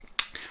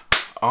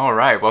All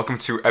right, welcome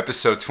to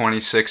episode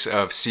 26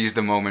 of Seize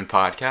the Moment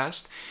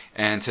podcast.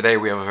 And today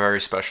we have a very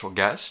special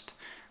guest.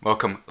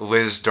 Welcome,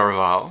 Liz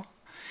Dorval.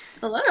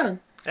 Hello.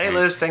 Hey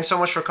Liz, thanks so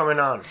much for coming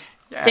on.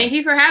 Yeah, Thank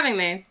you for having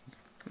me.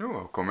 You're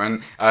welcome.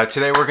 And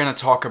today we're going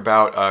to talk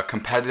about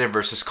competitive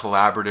versus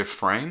collaborative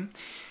frame.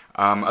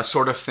 A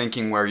sort of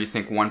thinking where you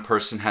think one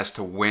person has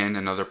to win,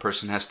 another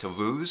person has to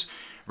lose,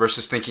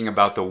 versus thinking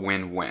about the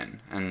win-win.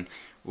 And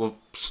we'll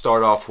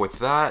start off with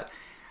that.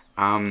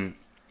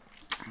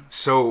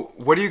 So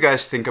what do you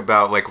guys think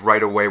about, like,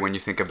 right away when you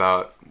think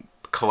about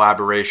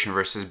collaboration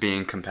versus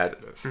being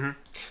competitive? Mm-hmm.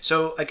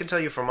 So I can tell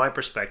you from my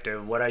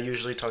perspective, what I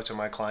usually talk to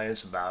my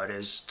clients about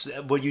is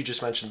what you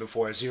just mentioned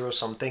before,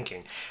 zero-sum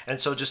thinking.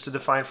 And so just to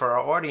define for our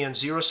audience,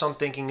 zero-sum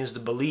thinking is the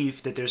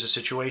belief that there's a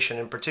situation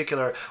in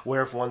particular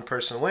where if one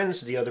person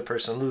wins, the other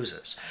person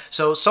loses.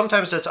 So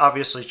sometimes that's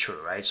obviously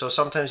true, right? So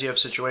sometimes you have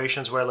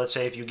situations where, let's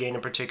say, if you gain a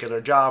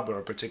particular job or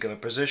a particular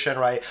position,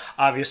 right,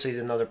 obviously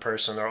another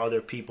person or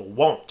other people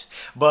won't.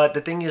 But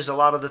the thing is, a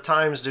lot of the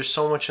times, there's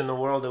so much in the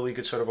world that we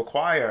could sort of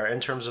acquire in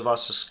terms of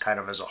us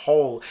as a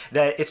whole,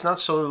 that it's not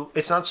so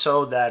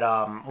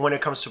that when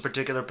it comes to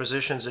particular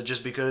positions, that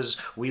just because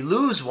we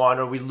lose one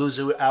or we lose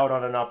out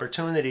on an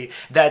opportunity,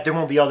 that there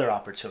won't be other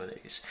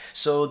opportunities.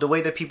 So the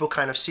way that people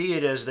kind of see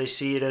it is, they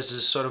see it as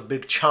this sort of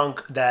big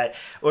chunk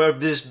or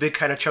this big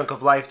kind of chunk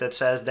of life that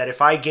says that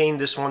if I gain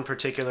this one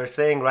particular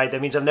thing, right,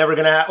 that means I'm never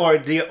gonna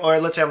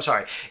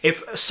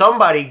if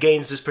somebody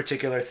gains this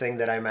particular thing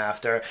that I'm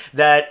after,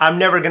 that I'm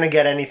never gonna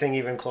get anything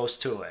even close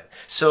to it.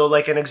 So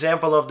like an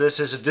example of this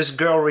is, if this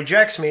girl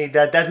rejects me,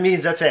 that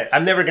means that's it.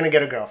 I'm never gonna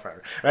get a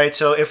girlfriend, right?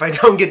 So if I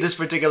don't get this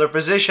particular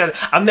position,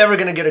 I'm never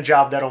going to get a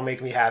job that'll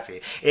make me happy.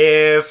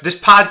 If this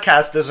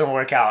podcast doesn't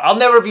work out, I'll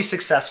never be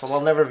successful.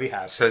 I'll never be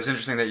happy. So it's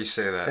interesting that you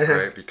say that,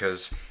 right?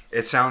 Because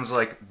it sounds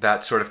like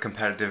that sort of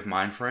competitive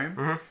mind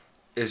frame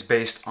is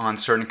based on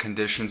certain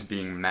conditions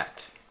being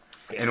met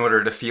in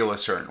order to feel a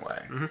certain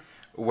way.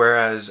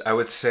 Whereas I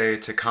would say,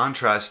 to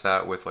contrast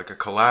that with like a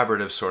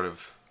collaborative sort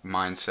of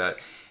mindset,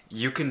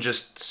 you can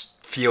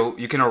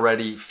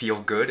already feel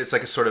good. It's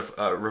like a sort of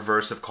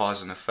reverse of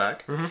cause and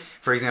effect.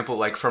 For example,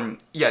 like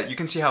you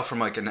can see how from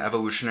like an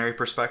evolutionary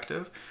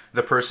perspective,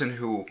 the person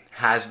who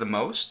has the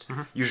most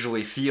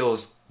usually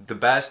feels the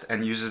best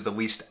and uses the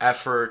least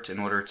effort in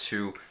order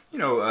to,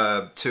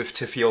 to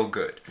feel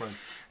good. Right.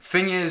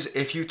 Thing is,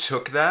 if you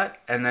took that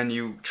and then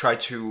you try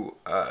to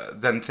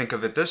then think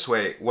of it this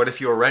way, what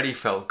if you already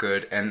felt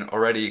good and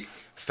already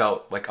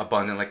felt like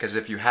abundant, like as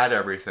if you had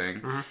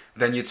everything,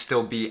 then you'd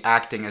still be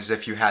acting as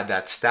if you had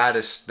that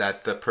status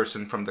that the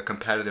person from the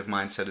competitive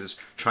mindset is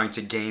trying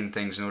to gain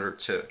things in order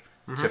to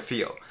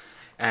feel.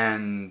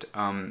 And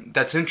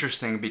that's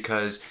interesting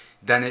because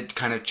then it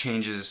kind of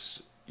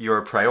changes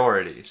your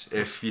priorities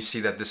if you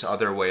see that this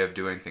other way of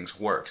doing things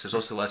works. There's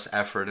also less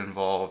effort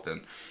involved,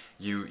 and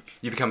you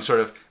become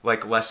sort of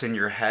like less in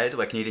your head,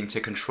 like needing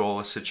to control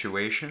a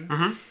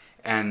situation,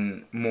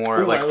 and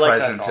more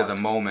present to the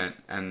moment,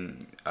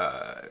 and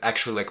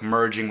actually like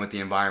merging with the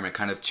environment,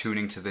 kind of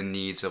tuning to the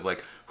needs of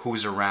like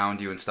who's around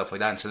you and stuff like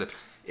that, instead of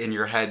in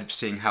your head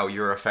seeing how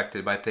you're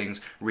affected by things,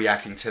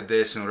 reacting to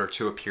this in order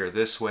to appear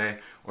this way,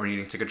 or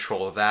needing to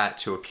control that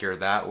to appear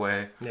that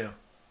way. Yeah.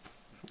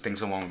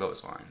 Things along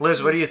those lines.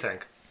 Liz, what do you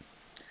think?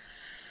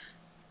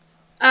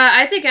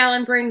 I think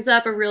Alan brings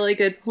up a really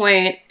good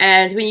point,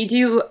 and when you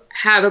do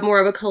have a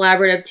more of a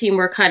collaborative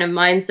teamwork kind of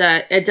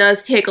mindset, it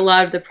does take a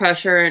lot of the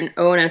pressure and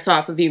onus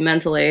off of you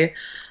mentally.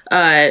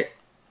 If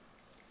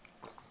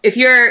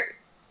you're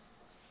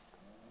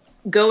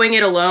going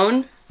it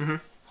alone, and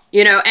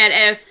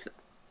if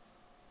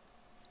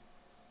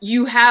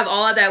you have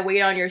all of that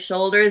weight on your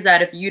shoulders,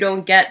 that if you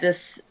don't get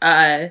this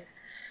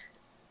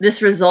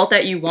this result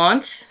that you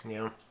want,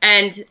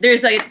 and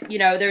there's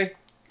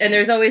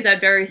there's always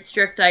that very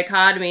strict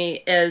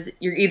dichotomy: is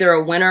you're either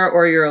a winner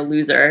or you're a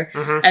loser,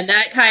 and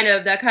that kind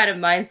of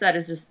mindset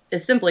is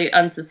simply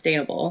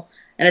unsustainable,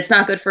 and it's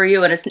not good for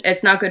you, and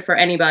it's not good for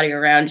anybody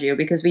around you,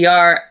 because we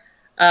are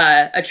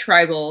a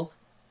tribal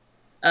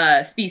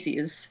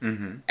species,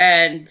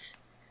 and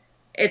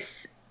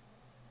it's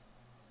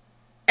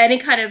any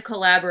kind of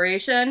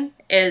collaboration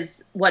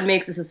is what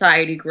makes a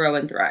society grow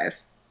and thrive.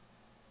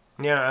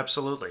 Yeah,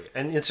 absolutely.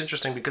 And it's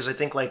interesting because I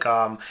think like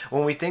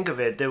when we think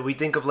of it, that we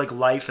think of like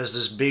life as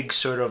this big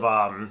sort of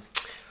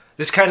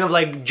this kind of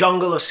like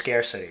jungle of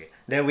scarcity.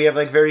 That we have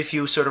like very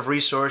few sort of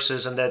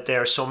resources, and that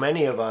there are so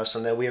many of us,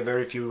 and that we have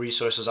very few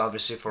resources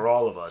obviously for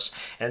all of us.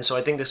 And so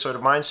I think this sort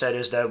of mindset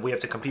is that we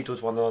have to compete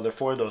with one another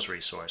for those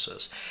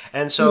resources.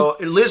 And so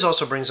Liz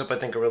also brings up, I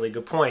think, a really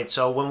good point.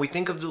 So when we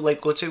think of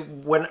like, let's say,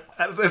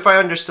 if I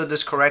understood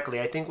this correctly,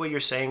 I think what you're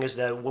saying is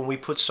that when we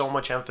put so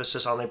much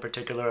emphasis on a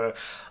particular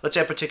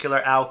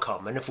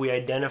outcome, and if we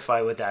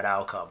identify with that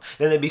outcome,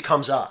 then it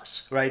becomes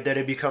us, right? That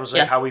it becomes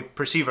like how we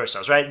perceive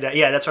ourselves, right?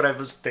 That's what I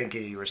was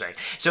thinking you were saying.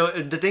 So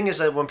the thing is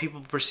that when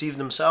people perceive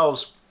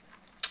themselves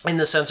in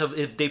the sense of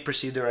if they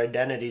perceive their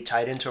identity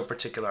tied into a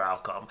particular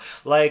outcome.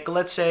 Like,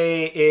 let's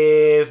say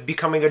if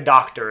becoming a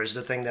doctor is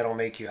the thing that'll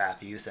make you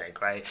happy, you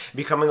think, right?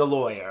 Becoming a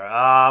lawyer,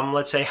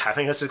 let's say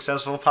having a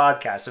successful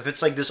podcast. If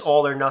it's like this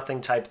all or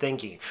nothing type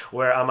thinking,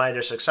 where I'm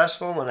either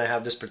successful and I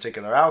have this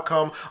particular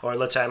outcome, or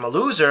let's say I'm a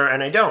loser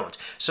and I don't.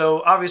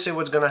 So obviously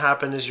what's going to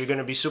happen is you're going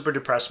to be super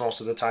depressed most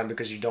of the time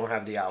because you don't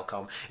have the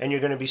outcome. And you're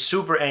going to be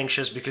super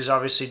anxious because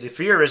obviously the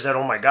fear is that,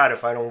 oh my God,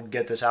 if I don't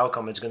get this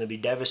outcome, it's going to be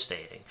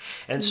devastating.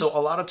 And so a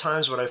lot of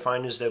times what I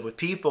find is that with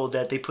people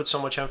that they put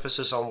so much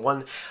emphasis on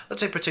one,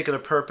 let's say, particular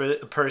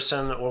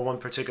person or one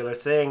particular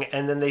thing,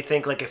 and then they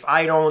think like, if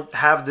I don't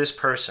have this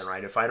person,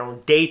 right, if I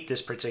don't date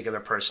this particular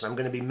person, I'm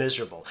going to be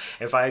miserable.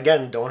 If I,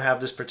 again, don't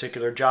have this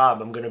particular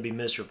job, I'm going to be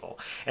miserable.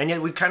 And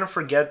yet we kind of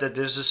forget that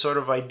there's this sort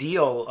of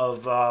ideal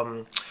of,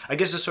 I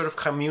guess, this sort of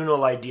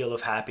communal ideal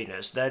of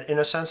happiness, that in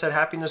a sense that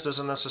happiness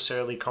doesn't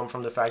necessarily come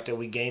from the fact that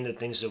we gain the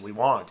things that we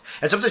want.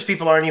 And sometimes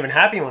people aren't even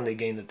happy when they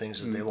gain the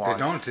things that they want.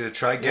 They don't. To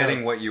try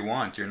getting what you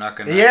want, you're not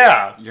gonna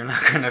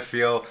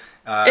feel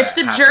it's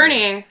the happy.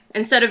 Journey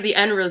instead of the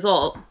end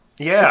result.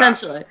 Yeah,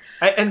 essentially.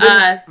 And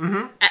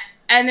then,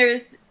 and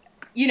there's,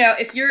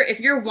 if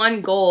your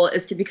one goal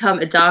is to become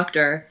a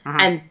doctor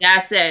and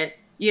that's it,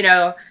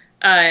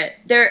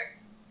 there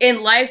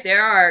in life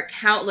there are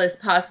countless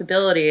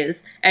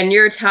possibilities, and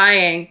you're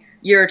tying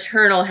your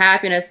eternal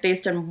happiness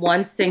based on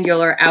one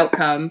singular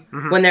outcome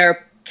when there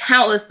are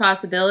countless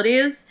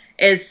possibilities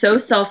is so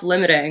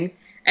self-limiting.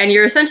 And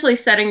you're essentially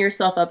setting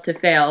yourself up to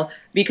fail,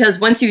 because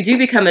once you do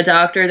become a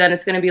doctor, then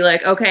it's going to be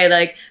like, okay,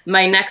 like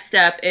my next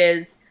step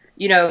is,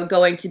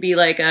 going to be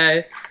like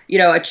a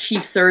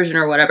chief surgeon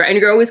or whatever. And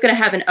you're always going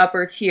to have an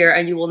upper tier,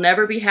 and you will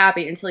never be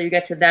happy until you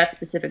get to that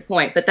specific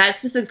point. But that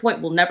specific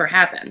point will never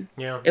happen.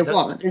 Yeah, it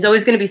won't. There's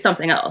always going to be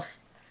something else.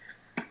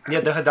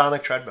 Yeah, the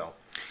hedonic treadmill.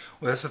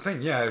 Well, that's the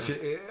thing. Yeah.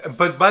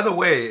 But by the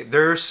way,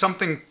 there's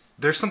something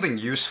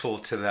useful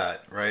to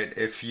that, right?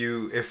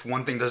 If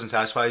one thing doesn't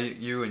satisfy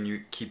you and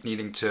you keep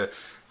needing to,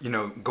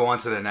 go on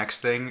to the next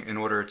thing in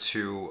order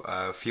to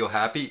feel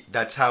happy,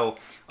 that's how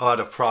a lot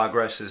of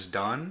progress is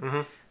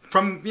done.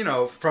 From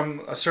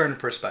a certain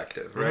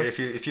perspective, right?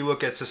 If you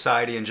look at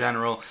society in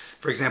general,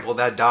 for example,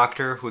 that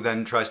doctor who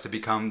then tries to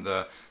become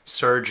the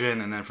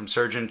surgeon, and then from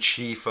surgeon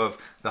chief of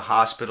the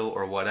hospital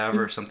or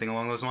whatever, something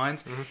along those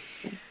lines.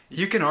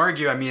 You can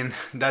argue, I mean,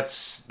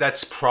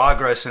 that's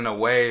progress in a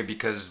way,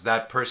 because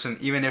that person,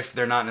 even if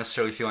they're not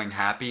necessarily feeling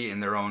happy in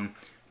their own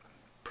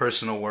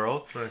personal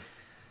world, right,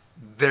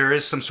 there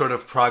is some sort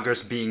of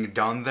progress being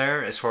done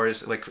there as far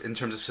as, like, in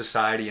terms of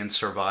society and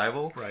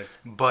survival. Right.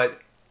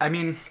 But, I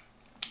mean,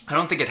 I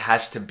don't think it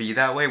has to be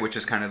that way, which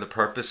is kind of the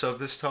purpose of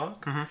this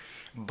talk.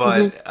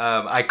 But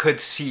I could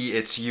see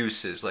its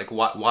uses. Like,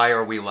 why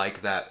are we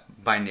like that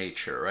by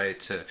nature, right?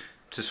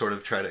 To sort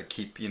of try to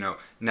keep,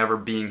 never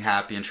being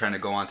happy and trying to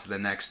go on to the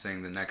next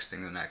thing, the next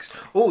thing, the next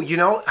thing. Oh,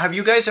 have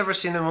you guys ever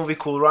seen the movie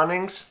Cool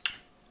Runnings?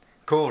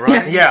 Cool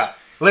Runnings? Yeah.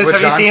 Liz,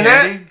 have you seen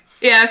it?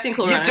 Yeah, I've seen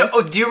Cool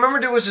Runnings. Do you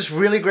remember there was this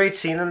really great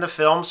scene in the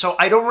film? So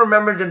I don't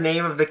remember the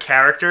name of the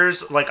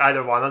characters, like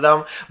either one of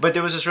them, but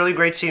there was this really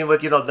great scene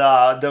with,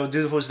 the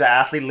dude who's the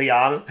athlete,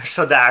 Leon.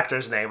 So the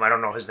actor's name, I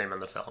don't know his name in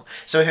the film.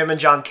 So him and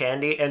John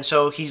Candy. And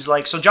so he's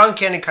like, so John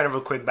Candy, kind of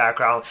a quick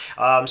background.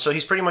 So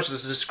he's pretty much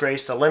this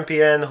disgraced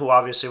Olympian who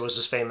obviously was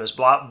this famous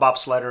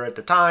bobsledder at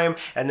the time.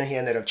 And then he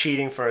ended up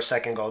cheating for a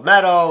second gold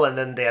medal. And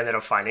then they ended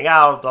up finding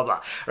out, blah,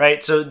 blah.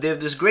 Right? So they have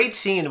this great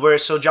scene where,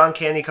 so John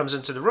Candy comes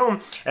into the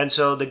room. And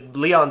so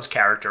Leon's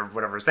character,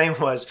 whatever his name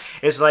was,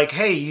 is like,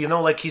 hey,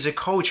 he's a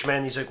coach,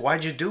 man. He's like,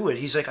 why'd you do it?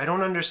 He's like, I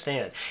don't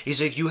understand. He's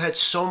like, you had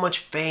so much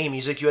fame.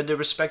 He's like, you had the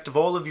respect of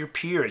all of your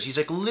peers. He's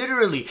like,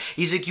 literally,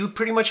 he's like, you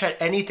pretty much had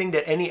anything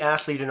that any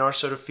athlete in our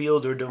sort of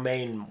field or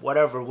domain,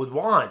 whatever, would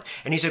want.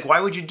 And he's like,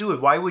 why would you do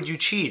it? Why would you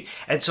cheat?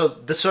 And so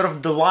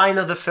the line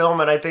of the film,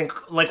 and I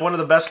think like one of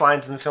the best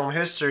lines in film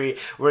history,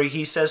 where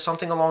he says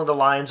something along the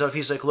lines of,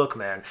 he's like, look,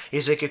 man,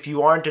 he's like, if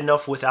you aren't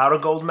enough without a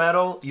gold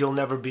medal, you'll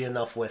never be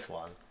enough with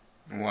one.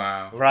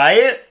 Wow.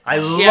 Right? I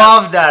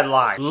love that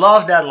line.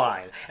 Love that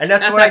line. And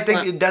that's what I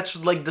think, that's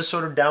like the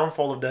sort of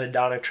downfall of the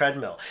hedonic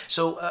treadmill.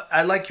 So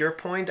I like your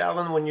point,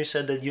 Alan, when you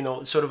said that,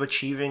 sort of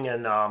achieving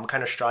and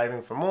kind of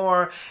striving for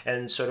more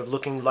and sort of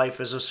looking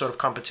life as a sort of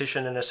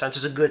competition in a sense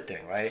is a good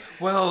thing, right?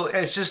 Well,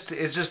 it's just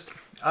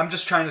I'm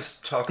just trying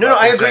to talk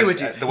about I agree with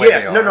you. The way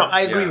they are.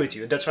 I agree with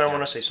you. That's what I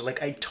want to say. So,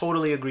 like, I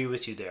totally agree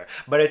with you there.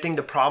 But I think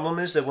the problem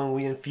is that when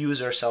we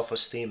infuse our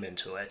self-esteem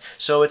into it.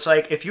 So it's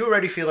like, if you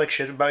already feel like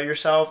shit about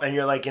yourself and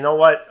you're like, you know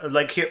what?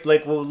 Like, here,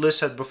 like what Liz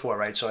said before,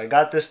 right? So I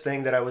got this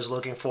thing that I was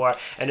looking for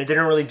and it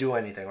didn't really do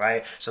anything,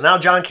 right? So now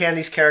John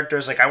Candy's character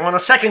is like, I want a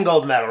second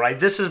gold medal, right?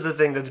 This is the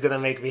thing that's going to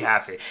make me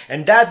happy.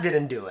 And that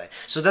didn't do it.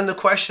 So then the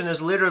question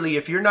is literally,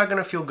 if you're not going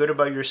to feel good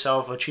about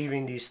yourself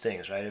achieving these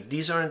things, right? If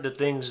these aren't the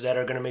things that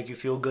are going to make you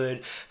feel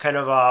good,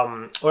 or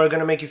are going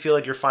to make you feel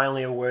like you're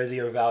finally a worthy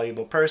or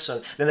valuable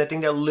person, then I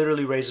think that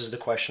literally raises the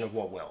question of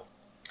what will.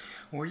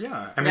 Well,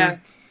 yeah. I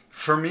mean,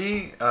 for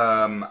me,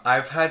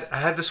 I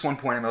had this one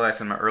point in my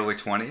life in my early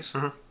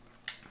 20s,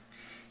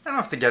 I don't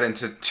have to get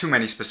into too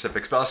many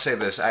specifics, but I'll say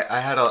this. I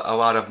had a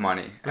lot of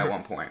money at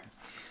one point.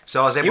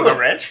 So I was able You were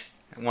rich?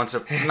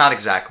 Not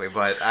exactly,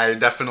 but I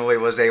definitely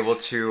was able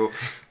to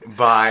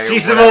buy...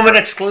 Seize the moment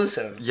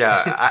exclusive.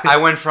 Yeah, I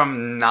went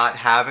from not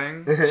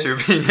having to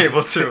being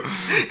able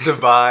to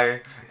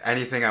buy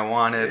anything I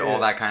wanted, all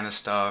that kind of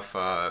stuff.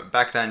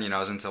 Back then, I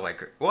was into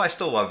I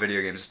still love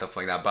video games and stuff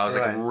like that, but I was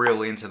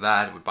really into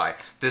that. I would buy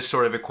this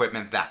sort of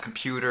equipment, that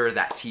computer,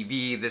 that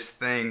TV, this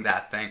thing,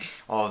 that thing,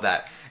 all of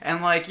that.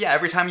 And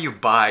every time you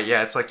buy,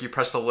 it's like you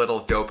press the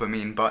little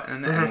dopamine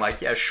button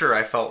and sure,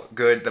 I felt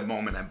good the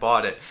moment I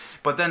bought it.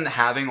 But then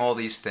having all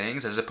these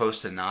things as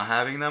opposed to not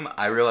having them,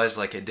 I realized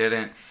it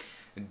didn't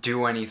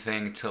do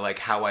anything to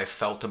how I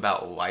felt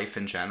about life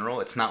in general.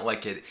 It's not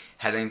like it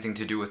had anything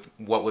to do with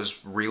what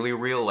was really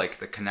real,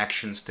 the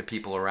connections to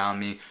people around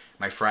me,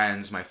 my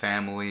friends, my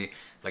family,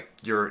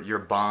 your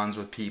bonds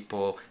with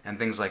people and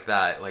things like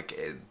that.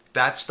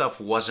 That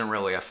stuff wasn't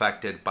really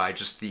affected by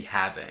just the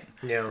having,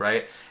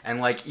 right?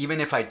 And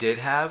even if I did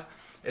have,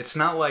 it's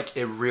not like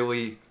it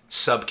really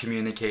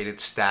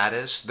subcommunicated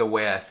status the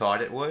way I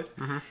thought it would,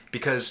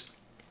 because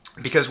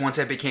once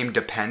I became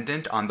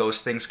dependent on those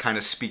things kind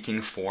of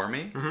speaking for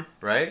me,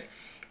 right?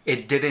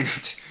 It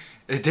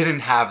didn't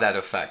have that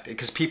effect,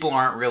 because people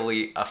aren't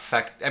really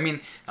I mean,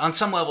 on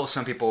some level,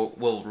 some people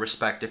will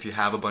respect if you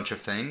have a bunch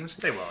of things.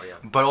 They will, yeah.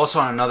 But also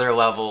on another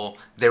level,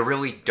 they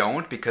really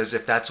don't, because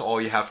if that's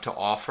all you have to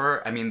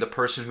offer, I mean, the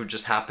person who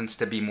just happens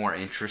to be more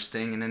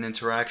interesting in an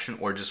interaction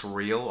or just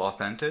real,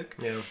 authentic,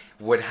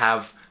 would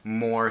have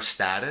more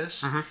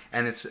status.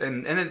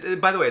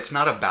 And by the way, it's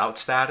not about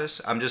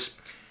status.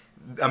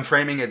 I'm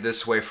framing it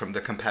this way from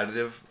the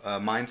competitive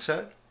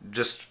mindset,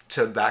 just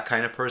to that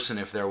kind of person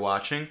if they're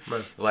watching.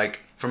 Right.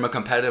 From a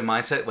competitive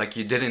mindset,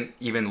 you didn't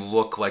even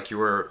look like you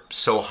were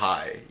so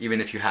high, even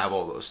if you have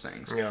all those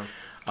things. Yeah.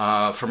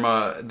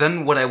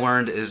 Then what I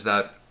learned is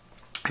that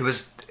it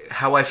was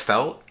how I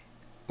felt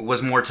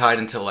was more tied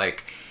into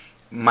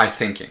my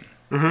thinking,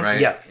 right?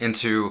 Yeah.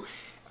 Into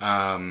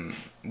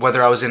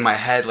whether I was in my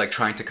head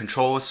trying to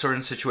control a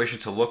certain situation,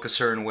 to look a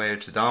certain way,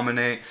 to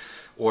dominate,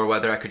 or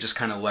whether I could just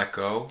kind of let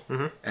go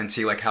and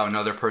see how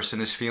another person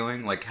is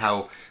feeling,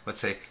 how, let's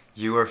say,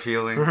 you are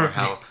feeling, or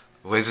how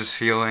Liz is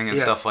feeling and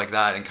stuff like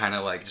that, and kind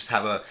of just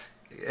have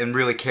and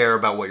really care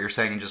about what you're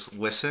saying and just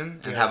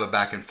listen and have a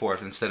back and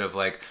forth, instead of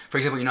for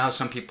example, how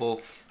some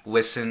people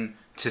listen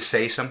to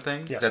say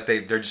something, that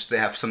they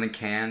have something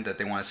canned that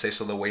they want to say,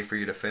 so they'll wait for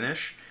you to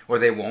finish, or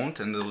they won't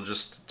and they'll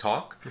just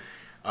talk.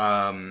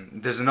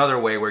 There's another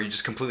way where you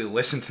just completely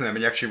listen to them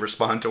and you actually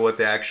respond to what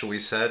they actually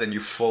said, and you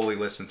fully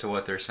listen to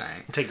what they're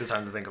saying. Take the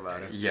time to think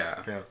about it.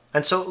 Yeah.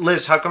 And so,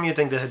 Liz, how come you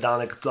think the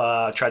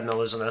hedonic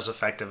treadmill isn't as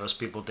effective as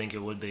people think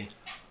it would be?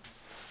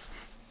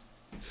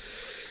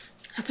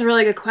 That's a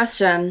really good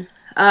question.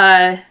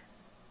 It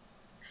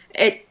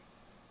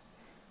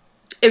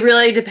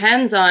really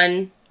depends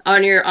on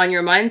your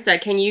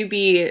mindset. Can you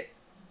be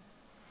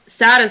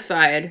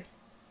satisfied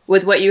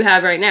with what you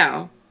have right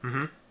now?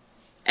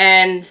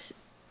 And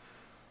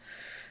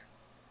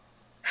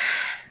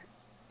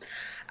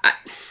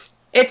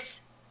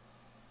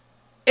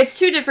it's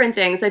two different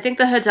things. I think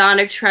the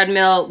hedonic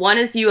treadmill, one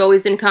is you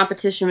always in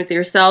competition with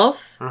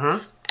yourself,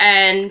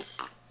 and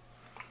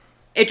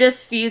it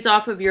just feeds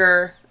off of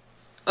your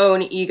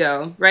own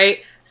ego, right?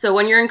 So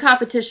when you're in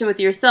competition with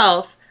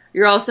yourself,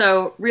 you're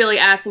also really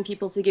asking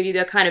people to give you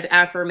the kind of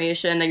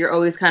affirmation that you're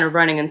always kind of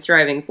running and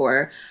striving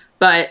for.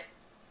 But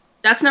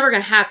that's never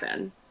going to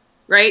happen,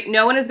 right?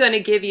 No one is going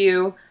to give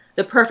you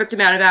the perfect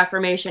amount of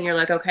affirmation. You're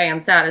like, okay, I'm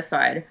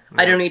satisfied.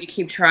 I don't need to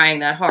keep trying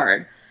that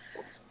hard.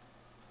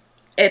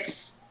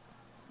 It's...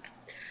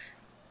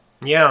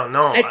 Yeah,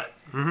 no.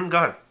 Go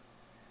ahead.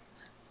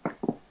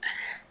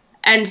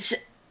 And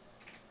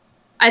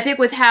I think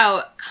with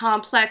how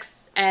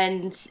complex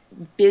and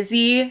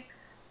busy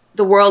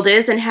the world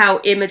is, and how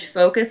image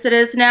focused it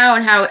is now,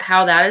 and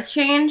how that has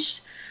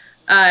changed,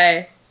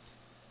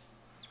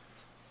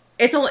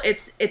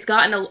 it's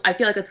gotten I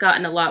feel like it's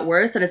gotten a lot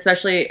worse, and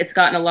especially it's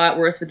gotten a lot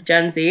worse with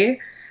Gen Z.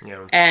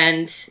 Yeah.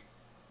 And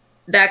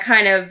that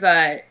kind of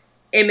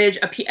image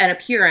and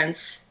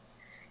appearance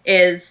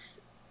is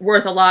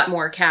worth a lot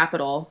more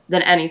capital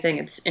than anything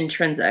it's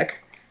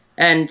intrinsic,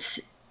 and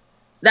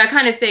that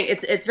kind of thing,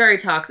 it's very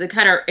toxic.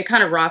 It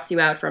kind of rots you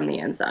out from the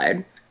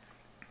inside.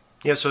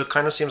 Yeah, so it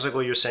kind of seems like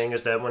what you're saying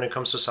is that when it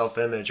comes to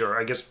self-image, or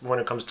I guess when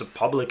it comes to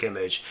public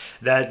image,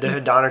 that the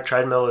hedonic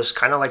treadmill is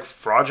kind of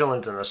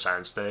fraudulent in the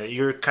sense that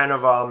you're kind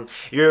of,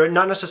 you're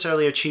not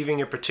necessarily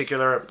achieving a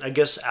particular, I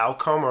guess,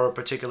 outcome or a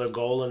particular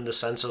goal in the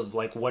sense of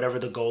whatever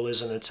the goal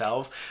is in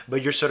itself,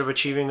 but you're sort of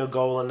achieving a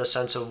goal in the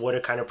sense of what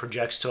it kind of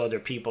projects to other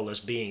people as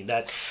being.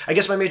 That, I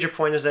guess my major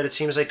point is that it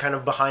seems like kind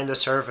of behind the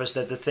surface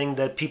that the thing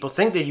that people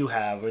think that you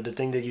have, or the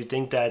thing that you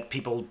think that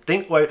people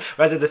think, or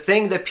rather the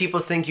thing that people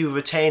think you've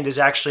attained is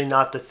actually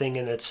not the thing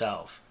in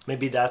itself.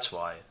 Maybe that's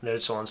why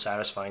it's so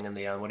unsatisfying in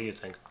the end. What do you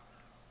think?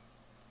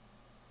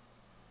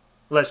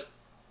 Les?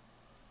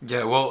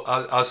 Yeah, well,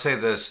 I'll say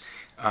this.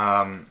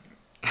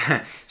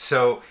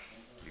 So,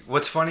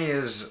 what's funny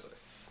is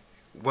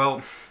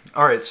Well,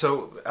 all right.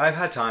 So I've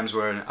had times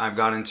where I've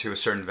got into a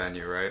certain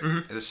venue, right?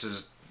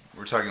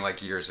 We're talking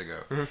like years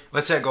ago.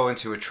 Let's say I go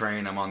into a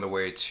train. I'm on the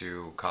way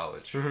to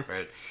college,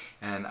 right?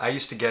 And I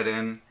used to get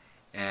in,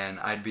 and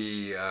I'd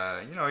be,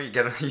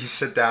 you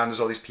sit down. There's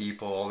all these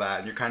people, all that,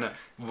 and you're kind of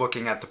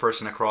looking at the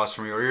person across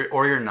from you,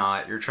 or you're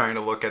not. You're trying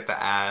to look at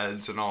the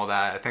ads and all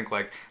that. I think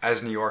like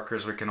as New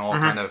Yorkers, we can all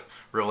kind of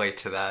relate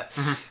to that.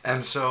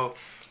 And so,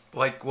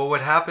 like, what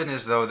would happen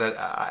is though that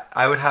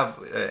I would have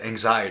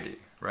anxiety.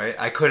 Right,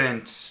 I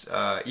couldn't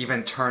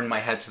even turn my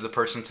head to the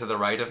person to the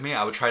right of me.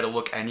 I would try to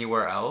look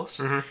anywhere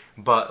else,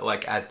 but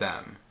like at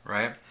them,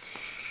 right?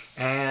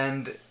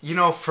 And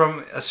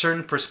from a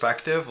certain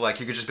perspective, like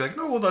you could just be like,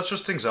 no, well, that's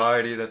just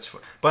anxiety.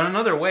 But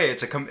another way,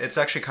 it's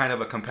actually kind of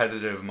a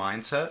competitive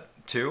mindset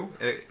too,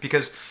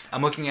 because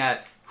I'm looking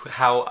at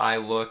how I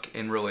look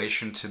in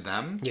relation to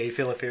them. Yeah, you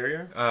feel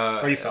inferior,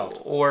 or you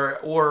felt,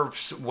 or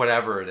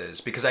whatever it is,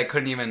 because I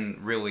couldn't even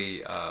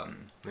really.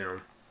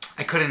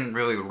 I couldn't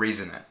really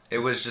reason it. It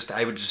was just,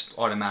 I would just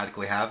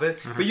automatically have it.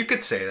 But you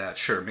could say that,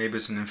 sure, maybe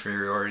it's an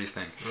inferiority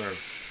thing. Right.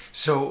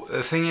 So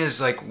the thing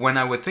is, like, when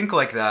I would think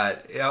like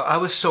that, I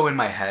was so in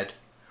my head.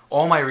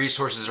 All my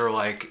resources are,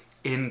 like,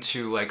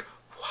 into, like,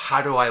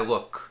 how do I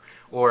look?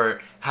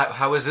 Or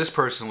how is this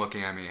person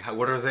looking at me?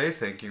 What are they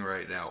thinking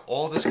right now?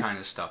 All this kind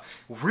of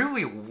stuff.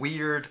 Really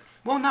weird.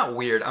 Well, not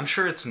weird. I'm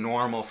sure it's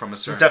normal from a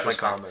certain definitely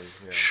perspective. Common.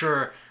 Yeah.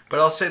 Sure. But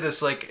I'll say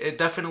this, like, it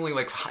definitely,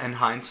 like, in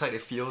hindsight,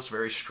 it feels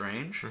very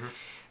strange.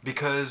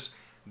 Because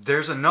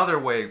there's another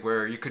way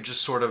where you could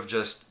just sort of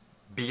just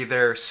be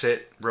there,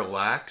 sit,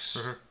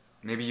 relax.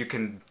 Maybe you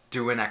can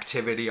do an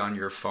activity on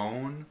your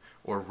phone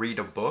or read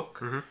a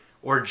book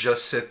or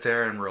just sit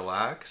there and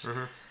relax.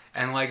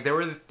 And, like, there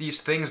were these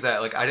things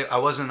that, like, I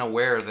wasn't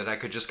aware that I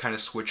could just kind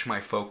of switch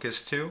my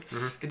focus to.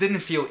 It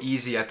didn't feel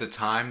easy at the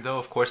time, though.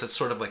 Of course, it's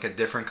sort of like a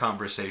different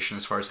conversation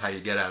as far as how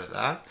you get out of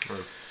that.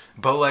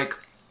 But, like,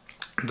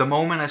 the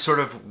moment I sort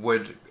of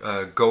would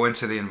go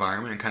into the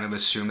environment and kind of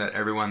assume that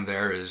everyone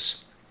there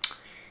is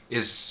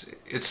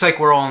it's like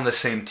we're all on the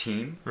same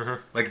team.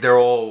 Like they're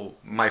all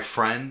my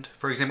friend,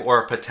 for example,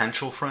 or a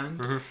potential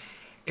friend.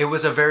 It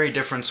was a very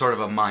different sort of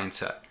a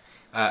mindset.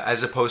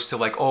 As opposed to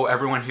like, oh,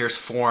 everyone here is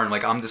foreign.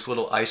 Like I'm this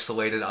little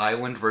isolated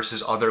island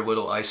versus other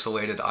little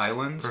isolated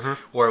islands.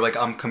 Or like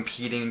I'm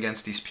competing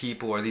against these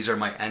people, or these are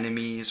my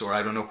enemies, or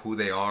I don't know who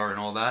they are and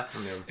all that.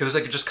 It was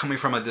like just coming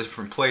from a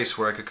different place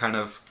where I could kind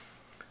of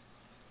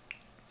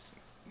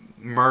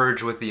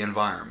merge with the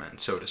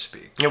environment, so to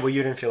speak. Yeah, well,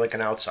 you didn't feel like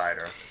an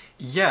outsider.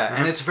 Yeah,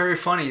 and it's very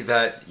funny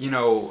that,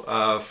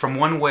 from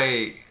one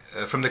way,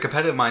 from the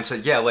competitive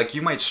mindset, yeah, like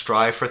you might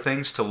strive for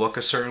things to look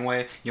a certain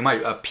way. You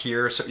might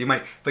appear, so you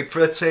might, like,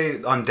 let's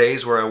say on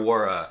days where I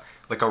wore a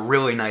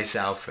really nice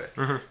outfit,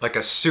 like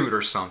a suit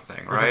or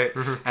something, right?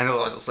 And it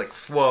was like,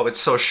 whoa, it's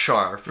so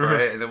sharp,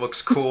 right? And it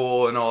looks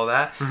cool and all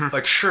that.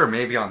 Like, sure,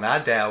 maybe on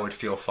that day I would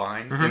feel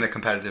fine in the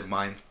competitive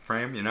mind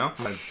frame,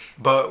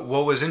 But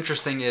what was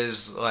interesting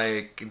is,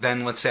 like,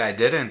 then let's say I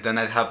didn't, then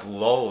I'd have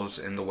lulls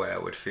in the way I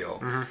would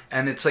feel.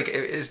 And it's like,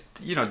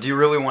 do you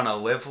really want to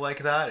live like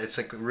that? It's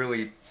like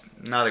really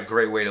not a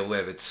great way to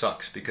live. It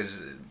sucks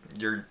because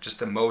your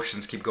just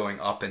emotions keep going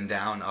up and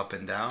down, up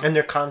and down. And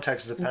they're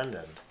context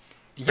dependent.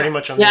 Pretty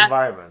much on the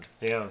environment.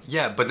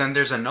 Yeah, but then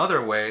there's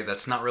another way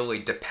that's not really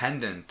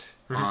dependent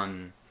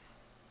on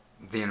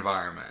the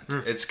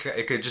environment.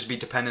 It could just be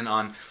dependent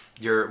on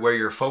where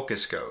your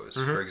focus goes,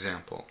 for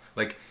example.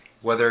 Like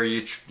whether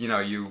you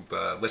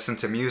listen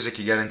to music,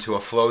 you get into a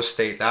flow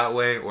state that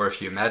way, or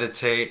if you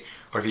meditate,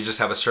 or if you just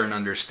have a certain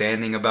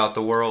understanding about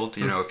the world,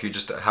 if you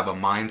just have a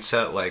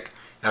mindset like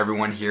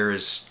everyone here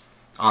is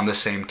on the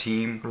same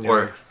team,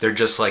 or they're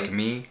just like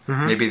me.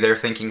 Maybe they're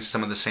thinking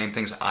some of the same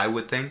things I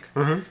would think.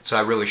 So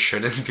I really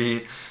shouldn't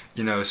be,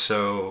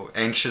 so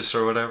anxious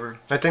or whatever.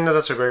 I think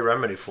that's a great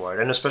remedy for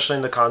it, and especially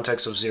in the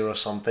context of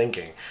zero-sum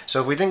thinking.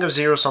 So if we think of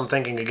zero-sum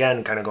thinking,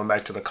 again, kind of going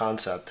back to the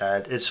concept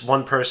that it's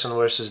one person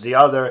versus the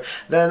other,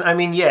 then, I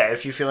mean, yeah,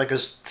 if you feel like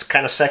it's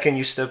kind of second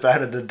you step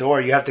out of the door,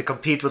 you have to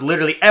compete with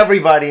literally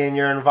everybody in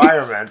your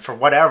environment for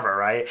whatever,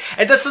 right?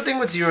 And that's the thing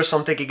with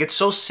zero-sum thinking. It's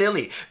so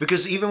silly,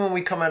 because even when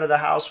we come out of the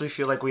house, we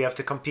feel like we have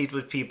to compete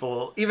with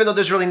people, even though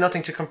there's really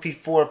nothing to compete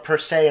for per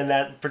se in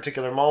that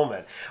particular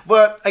moment.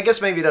 But I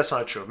guess maybe that's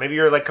not true. Maybe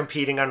you're like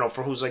competing, I don't know,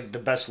 for who's like the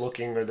best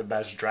looking or the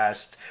best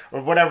dressed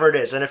or whatever it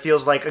is. And it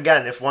feels like,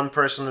 again, if one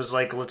person is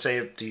like, let's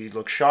say, do you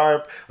look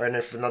sharp? Or and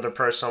if another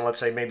person, let's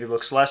say, maybe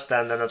looks less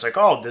than, then it's like,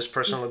 oh, this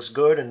person looks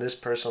good and this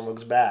person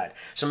looks bad.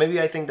 So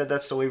maybe I think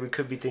that's the way we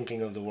could be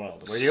thinking of the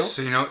world. Were you?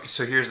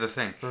 So here's the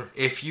thing.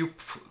 If you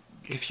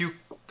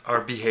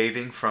are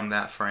behaving from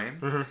that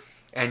frame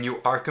and you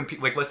are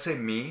competing, like let's say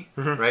me,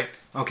 right?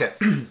 Okay.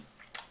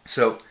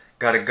 So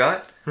got a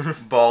gut,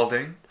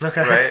 balding,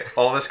 right?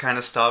 All this kind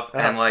of stuff,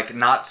 and like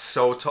not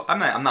so tall.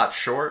 I'm not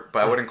short,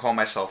 but I wouldn't call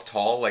myself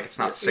tall. Like it's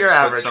not 6 foot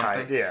average something.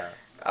 height, yeah.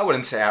 I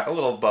wouldn't say a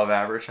little above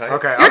average height.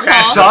 Okay. You're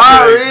tall.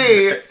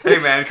 Sorry. Hey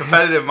man,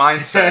 competitive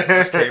mindset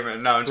just came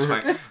in. No, I'm just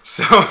fine.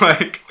 So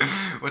like,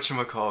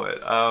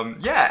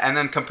 whatchamacallit? Yeah, and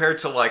then compared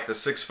to like the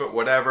 6 foot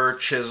whatever,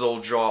 chisel,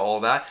 jaw,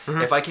 all that,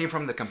 if I came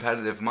from the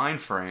competitive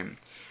mind frame,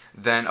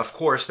 then of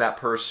course that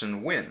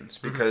person wins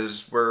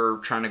because we're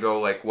trying to go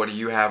like, what do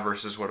you have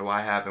versus what do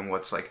I have, and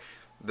what's like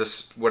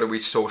this, what do we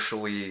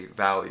socially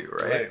value,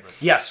 right?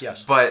 Yes.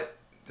 But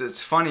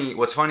it's funny,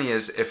 what's funny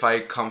is if I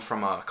come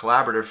from a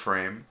collaborative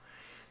frame,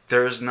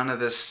 there's none of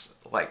this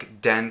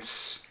like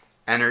dense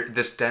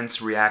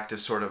reactive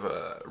sort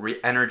of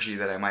energy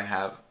that I might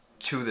have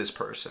to this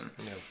person,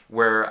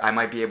 where I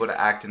might be able to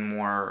act in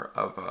more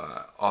of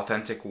a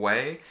authentic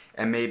way,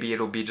 and maybe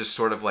it'll be just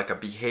sort of like a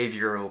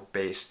behavioral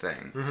based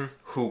thing.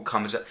 Who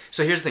comes out?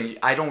 So here's the thing: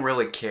 I don't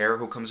really care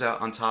who comes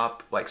out on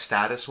top, like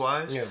status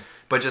wise.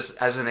 But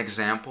just as an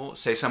example,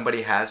 say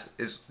somebody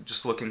is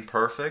just looking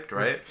perfect,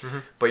 right?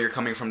 But you're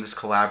coming from this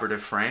collaborative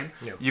frame.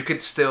 You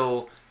could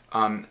still.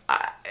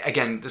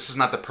 Again, this is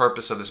not the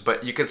purpose of this,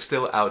 but you could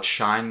still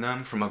outshine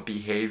them from a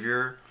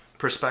behavior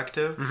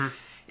perspective.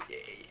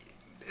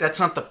 That's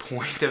not the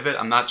point of it.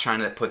 I'm not trying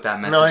to put that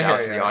message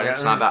out to the audience.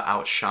 It's not about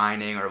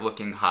outshining or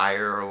looking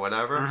higher or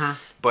whatever.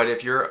 But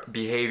if your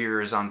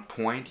behavior is on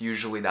point,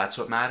 usually that's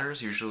what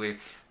matters. Usually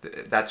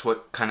that's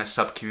what kind of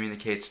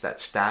subcommunicates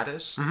that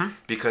status,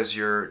 because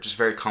you're just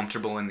very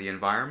comfortable in the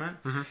environment.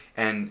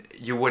 And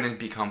you wouldn't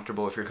be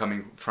comfortable if you're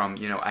coming from,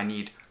 I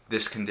need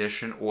this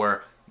condition,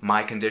 or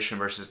my condition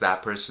versus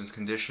that person's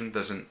condition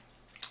doesn't,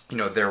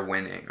 they're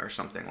winning or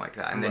something like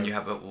that. And then you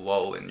have a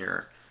lull in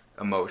your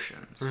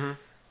emotions.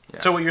 Yeah.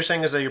 So what you're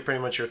saying is that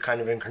you're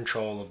kind of in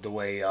control of the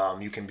way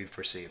you can be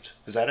perceived.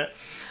 Is that it?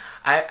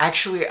 I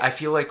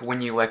feel like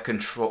when you let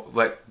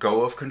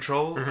go of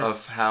control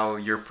of how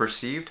you're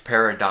perceived,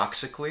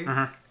 paradoxically,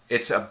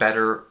 it's a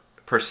better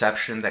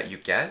perception that you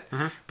get.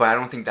 But I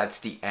don't think that's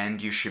the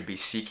end you should be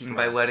seeking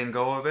by letting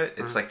go of it.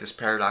 It's like this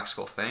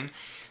paradoxical thing.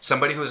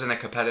 Somebody who's in a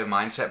competitive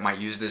mindset might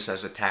use this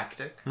as a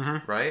tactic,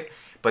 right?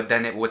 But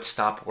then it would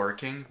stop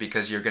working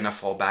because you're going to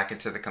fall back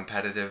into the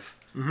competitive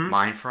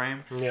mind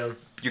frame.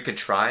 You could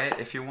try it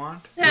if you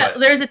want. Yeah,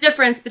 there's a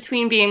difference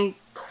between being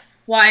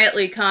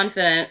quietly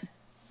confident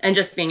and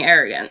just being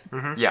arrogant.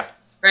 Yeah.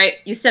 Right?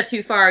 You step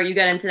too far, you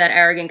get into that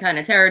arrogant kind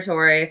of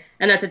territory,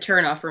 and that's a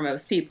turnoff for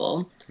most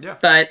people. Yeah.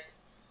 But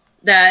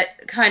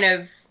that kind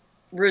of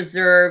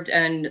reserved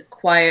and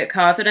quiet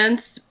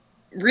confidence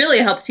really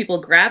helps people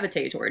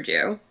gravitate towards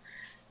you.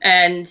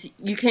 And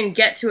you can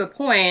get to a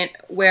point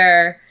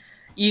where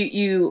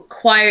you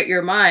quiet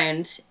your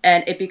mind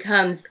and it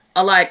becomes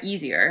a lot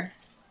easier.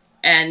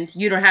 And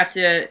you don't have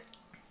to,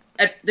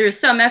 there's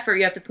some effort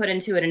you have to put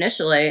into it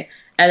initially.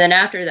 And then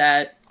after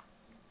that,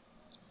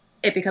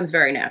 it becomes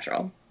very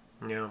natural.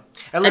 Yeah.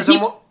 And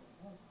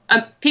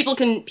people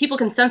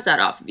can sense that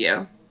off of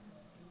you.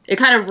 It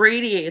kind of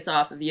radiates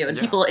off of you, and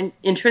people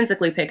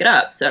intrinsically pick it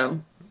up.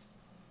 So.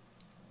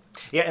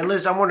 Yeah, and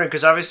Liz, I'm wondering,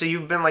 because obviously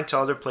you've been to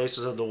other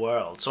places of the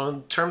world. So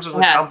in terms of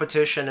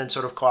competition and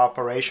sort of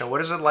cooperation,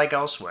 what is it like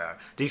elsewhere?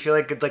 Do you feel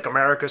like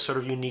America's sort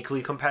of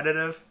uniquely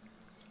competitive?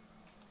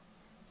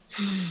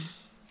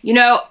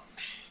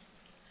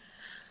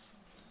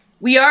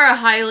 We are a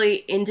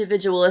highly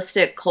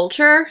individualistic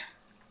culture,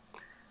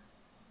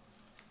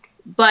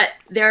 but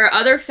there are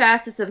other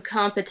facets of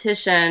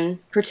competition,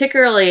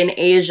 particularly in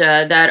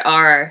Asia, that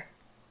are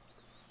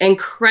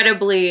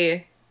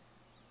incredibly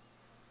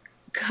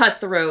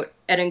cutthroat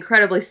and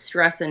incredibly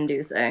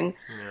stress-inducing.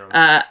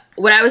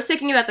 When I was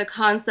thinking about the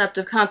concept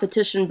of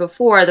competition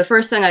before, the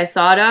first thing I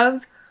thought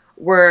of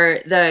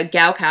were the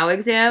Gaokao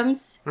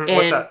exams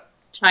What's that?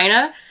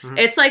 China.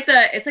 It's like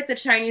the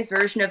Chinese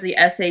version of the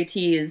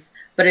SATs,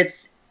 but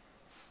it's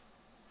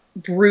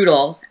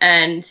brutal.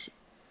 And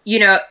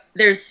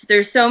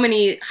there's so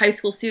many high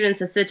school students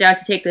that sit down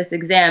to take this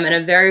exam, and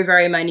a very,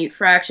 very minute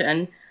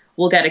fraction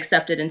will get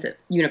accepted into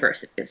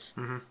universities.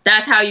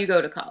 That's how you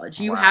go to college.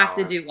 You have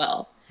to do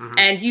well.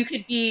 And you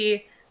could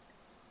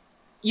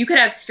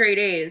have straight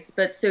A's,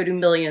 but so do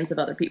millions of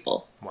other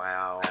people.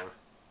 Wow.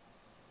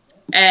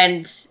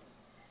 And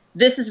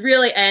this is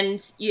really a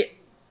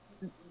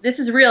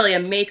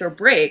make or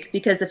break,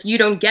 because if you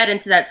don't get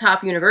into that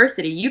top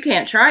university, you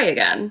can't try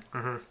again.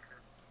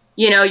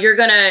 You're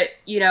gonna,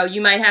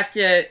 you might have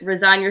to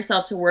resign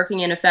yourself to working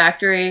in a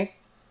factory,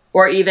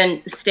 or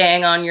even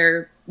staying on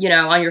your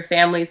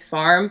family's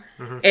farm.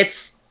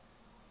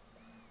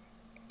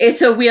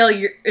 It's a real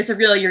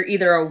you're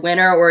either a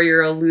winner or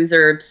you're a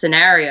loser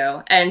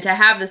scenario. And to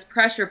have this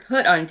pressure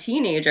put on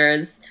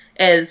teenagers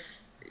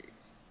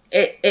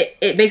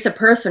it makes a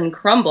person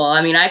crumble.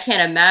 I mean, I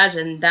can't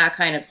imagine that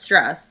kind of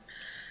stress.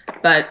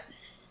 But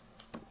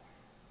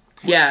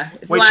yeah,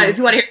 if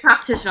you want to hear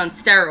competition on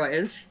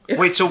steroids.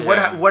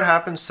 What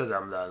happens to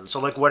them then? So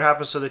what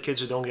happens to the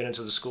kids who don't get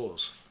into the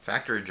schools?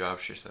 Factory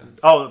jobs, she said.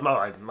 Oh,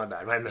 my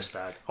bad. I missed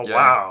that. Oh, yeah.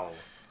 Wow.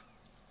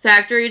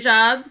 Factory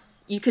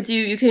jobs. You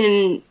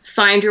can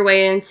find your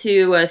way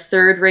into a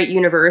third-rate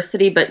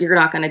university, but you're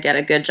not going to get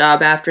a good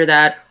job after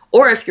that.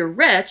 Or if you're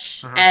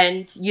rich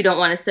and you don't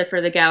want to sit for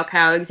the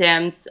Gaokao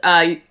exams,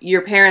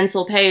 your parents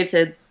will pay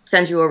to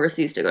send you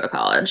overseas to go to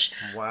college.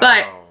 Wow.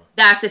 But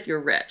that's if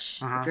you're rich.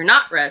 If you're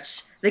not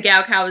rich, the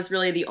Gaokao is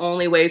really the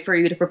only way for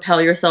you to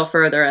propel yourself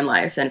further in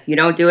life. And if you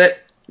don't do it,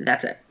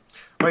 that's it.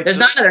 Right, there's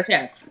not another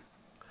chance.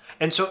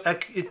 And so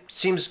it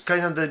seems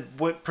kind of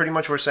what pretty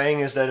much we're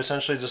saying is that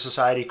essentially the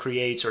society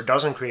creates or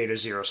doesn't create a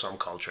zero-sum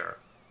culture.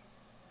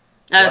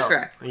 That is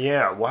correct.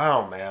 Yeah,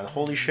 wow, man.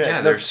 Holy shit.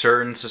 Yeah, there's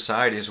certain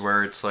societies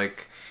where it's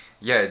like,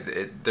 yeah,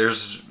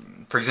 there's,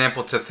 for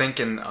example, to think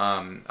in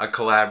a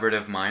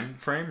collaborative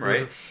mind frame,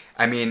 right? Mm-hmm.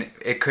 I mean,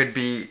 it could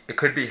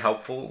be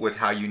helpful with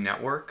how you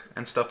network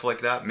and stuff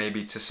like that.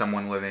 Maybe to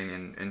someone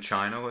living in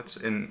China.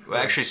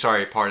 Actually,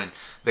 sorry, pardon.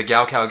 The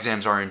Gaokao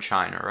exams are in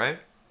China, right?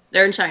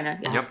 They're in China.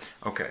 Yes. Yep.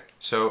 Okay.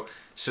 So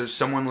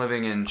someone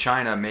living in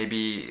China,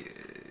 maybe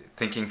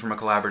thinking from a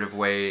collaborative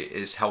way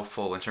is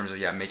helpful in terms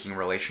of making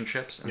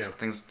relationships and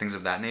things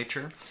of that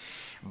nature.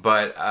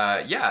 But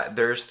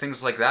there's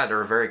things like that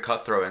are very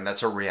cutthroat, and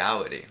that's a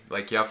reality.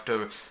 Like, you have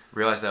to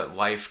realize that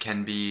life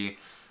can be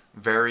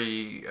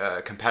very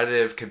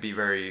competitive, could be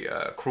very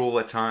cruel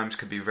at times,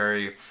 could be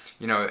very,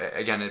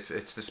 again, if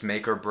it's this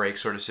make or break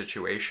sort of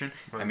situation.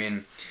 Right. I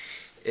mean,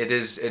 it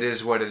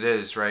is what it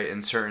is, right?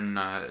 In certain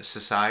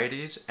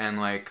societies, and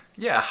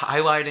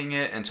highlighting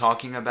it and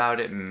talking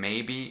about it,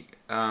 maybe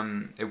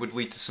it would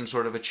lead to some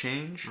sort of a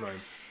change. Right.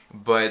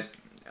 But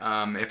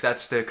if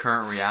that's the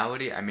current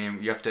reality, I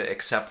mean, you have to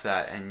accept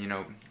that and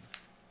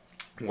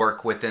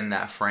work within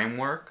that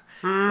framework.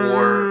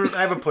 Or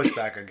I have a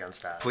pushback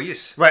against that.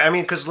 Please. Right, I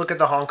mean, because look at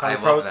the Hong Kong...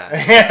 I love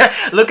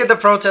that. Look at the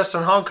protests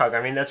in Hong Kong.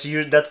 I mean, that's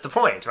the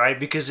point, right?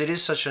 Because it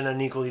is such an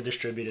unequally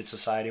distributed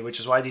society, which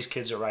is why these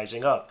kids are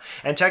rising up.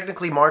 And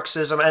technically,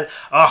 Marxism and...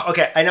 Oh,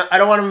 okay, I know. I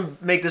don't want to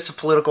make this a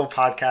political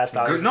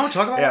podcast. Good. No,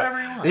 talk about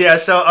whatever you want. Yeah,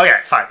 so, okay,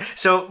 fine.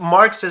 So,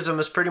 Marxism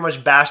is pretty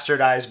much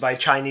bastardized by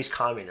Chinese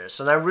communists.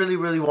 And I really,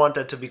 really want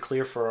that to be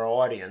clear for our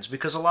audience.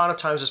 Because a lot of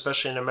times,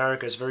 especially in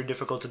America, it's very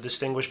difficult to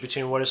distinguish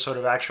between what is sort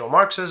of actual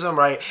Marxism,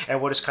 right?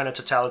 And what is kind of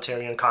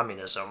totalitarian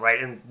communism,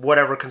 right? And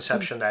whatever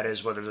conception that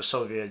is, whether the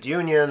Soviet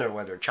Union or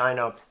whether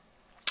China.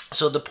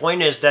 So the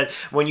point is that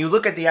when you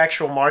look at the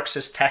actual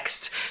Marxist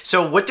text,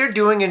 so what they're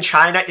doing in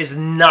China is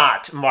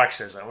not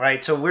Marxism,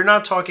 right? So we're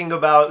not talking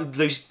about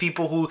these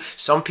people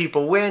some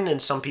people win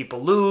and some people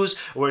lose,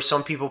 or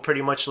some people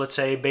pretty much, let's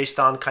say,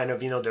 based on kind of,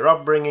 their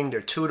upbringing,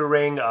 their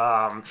tutoring,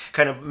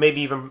 kind of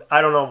maybe even,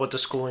 I don't know what the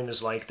schooling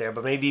is like there,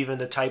 but maybe even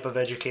the type of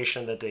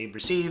education that they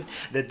received,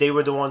 that they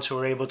were the ones who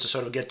were able to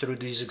sort of get through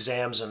these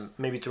exams, and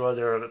maybe through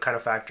other kind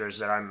of factors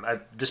that I'm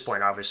at this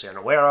point obviously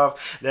unaware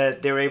of,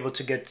 that they're able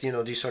to get,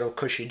 these sort of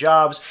cushy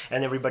jobs,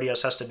 and everybody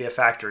else has to be a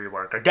factory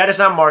worker. That is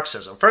not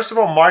Marxism. First of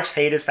all, Marx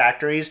hated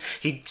factories.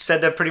 He said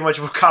that pretty much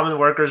common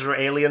workers were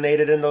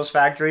alienated in those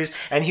factories,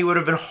 and he would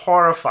have been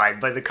horrified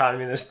by the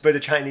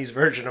Chinese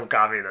version of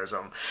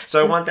communism.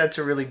 So I want that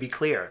to really be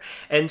clear.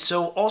 And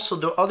so also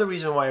the other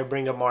reason why I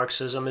bring up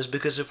Marxism is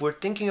because if we're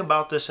thinking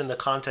about this in the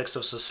context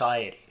of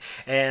society,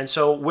 and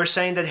so we're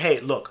saying that, hey,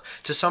 look,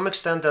 to some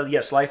extent that,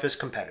 yes, life is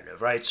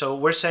competitive, right? So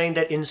we're saying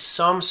that in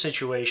some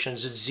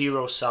situations it's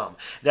zero sum.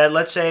 That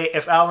let's say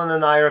if Alan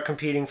and I are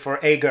competing for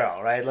a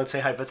girl, right? Let's say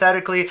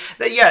hypothetically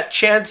that,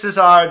 chances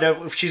are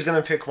that she's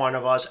going to pick one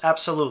of us.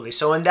 Absolutely.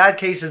 So in that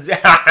case, it's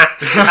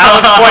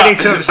Alan's pointing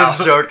to himself.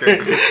 Just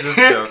joking.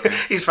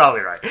 He's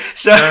probably right.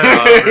 So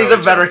really he's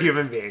a better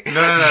human being.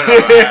 No.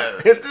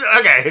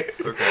 Okay.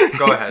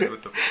 Go ahead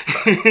with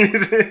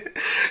the...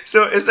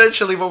 So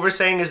essentially what we're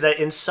saying is that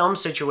in some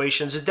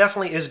situations it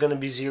definitely is going to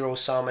be zero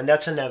sum, and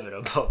that's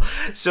inevitable.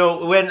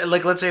 So when,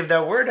 let's say if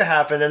that were to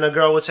happen and the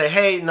girl would say,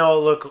 hey, no,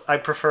 look, I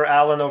prefer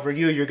Alan over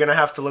you, you're going to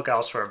have to look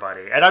elsewhere,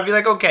 buddy. And I'd be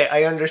like, okay,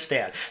 I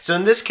understand. So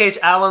in this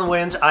case, Alan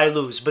wins, I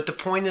lose. But the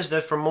point is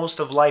that for most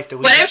of life...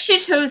 What if she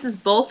chooses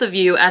both of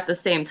you at the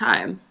same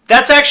time?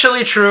 That's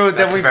actually true.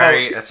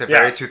 That's a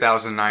very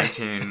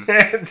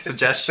 2019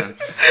 suggestion.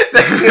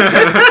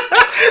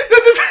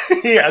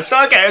 Yeah,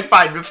 so okay,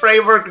 fine. The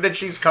framework that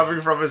she's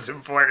coming from is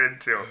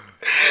important too.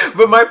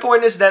 But my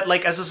point is that,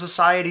 as a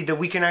society, that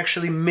we can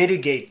actually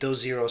mitigate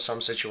those zero-sum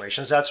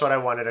situations. That's what I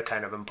wanted to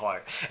kind of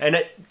impart.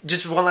 And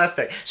just one last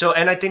thing. So,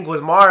 and I think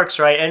with Marx,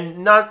 right,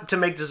 and not to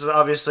make this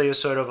obviously a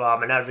sort of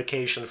an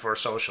advocacy for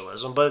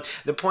socialism, but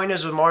the point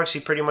is with Marx, he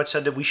pretty much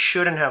said that we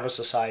shouldn't have a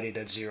society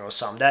that's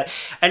zero-sum.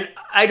 And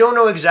I don't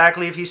know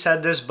exactly if he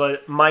said this,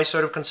 but my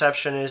sort of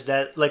conception is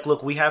that,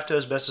 look, we have to,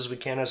 as best as we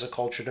can as a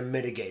culture, to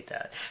mitigate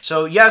that.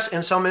 So, yes,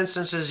 in some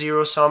instances,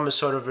 zero-sum is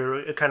sort of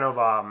a kind of,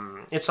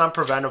 it's not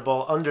preventable,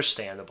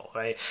 understandable,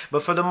 right?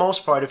 But for the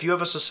most part, if you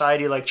have a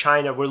society like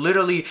China where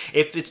literally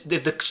if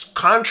the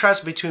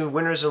contrast between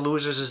winners and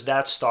losers is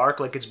that stark,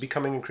 like it's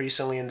becoming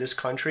increasingly in this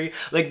country,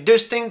 there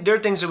are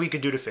things that we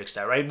could do to fix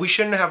that, right? We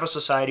shouldn't have a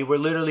society where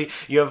literally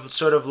you have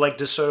sort of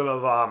this sort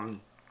of I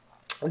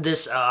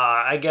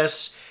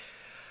guess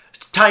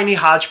tiny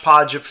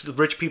hodgepodge of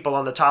rich people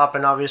on the top,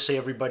 and obviously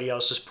everybody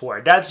else is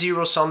poor. That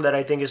zero sum that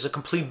I think is a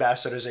complete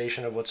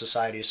bastardization of what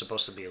society is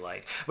supposed to be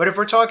like. But if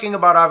we're talking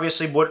about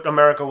obviously what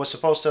America was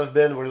supposed to have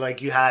been, where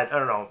like you had, I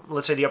don't know,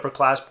 let's say the upper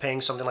class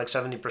paying something like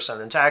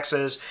 70% in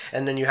taxes,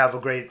 and then you have a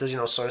great,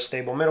 sort of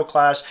stable middle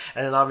class,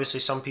 and then obviously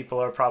some people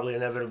are probably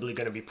inevitably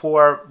going to be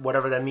poor.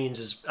 Whatever that means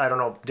is, I don't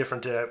know,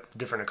 different to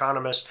different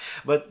economists.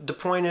 But the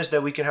point is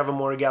that we can have a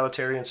more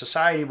egalitarian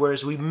society,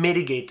 whereas we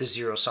mitigate the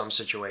zero sum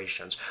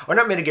situations, or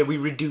not mitigate,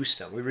 we reduce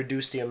them. We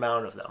reduce the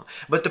amount of them.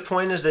 But the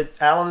point is that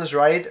Alan is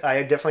right.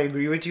 I definitely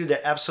agree with you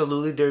that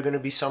absolutely there are going to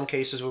be some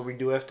cases where we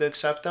do have to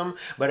accept them.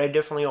 But I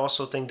definitely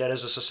also think that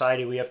as a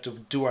society, we have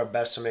to do our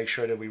best to make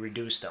sure that we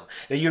reduce them.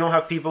 That you don't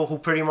have people who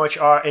pretty much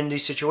are in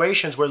these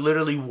situations where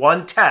literally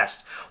one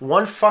test,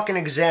 one fucking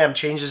exam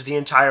changes the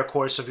entire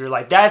course of your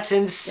life. That's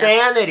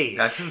insanity.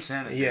 That's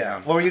insanity.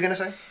 Yeah. What were you going to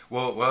say?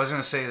 Well, what I was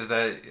going to say is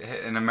that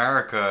in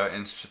America,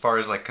 as far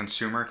as like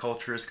consumer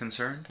culture is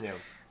concerned,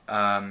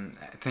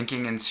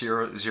 thinking in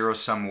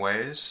zero-sum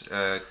ways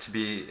to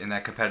be in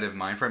that competitive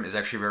mind frame is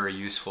actually very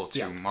useful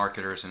to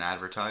marketers and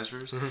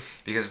advertisers,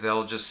 because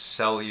they'll just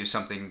sell you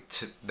something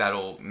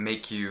that'll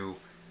make you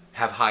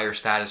have higher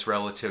status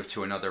relative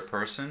to another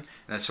person, and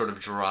that sort of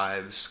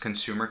drives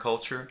consumer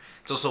culture.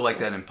 It's also like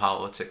that in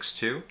politics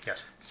too.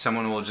 Yes.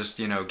 Someone will just,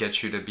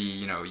 get you to be,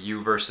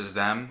 you versus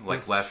them,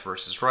 like left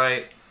versus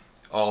right.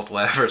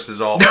 Alt-left versus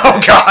alt-right. Oh,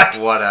 God.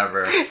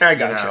 Whatever. I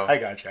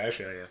got you. I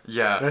feel you.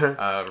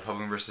 Yeah.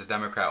 Republican versus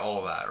Democrat,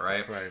 all that,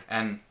 right? Right.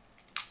 And,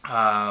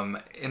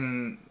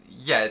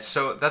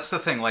 so that's the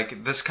thing.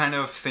 Like, this kind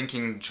of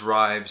thinking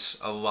drives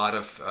a lot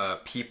of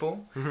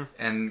people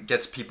and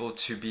gets people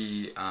to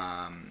be,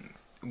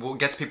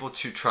 gets people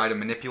to try to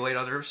manipulate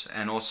others,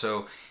 and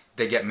also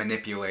they get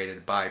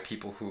manipulated by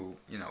people who,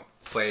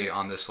 play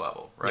on this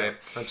level, right?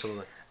 Yeah,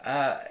 absolutely.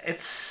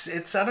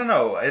 It's I don't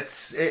know,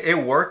 it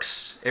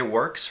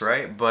works,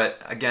 right?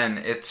 But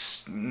again,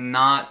 it's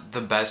not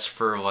the best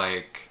for,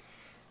 like,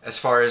 as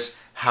far as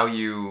how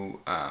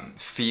you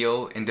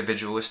feel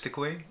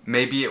individualistically.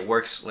 Maybe it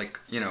works, like,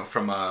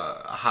 from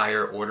a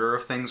higher order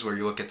of things, where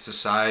you look at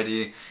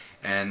society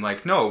and,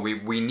 like, no,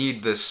 we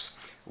need this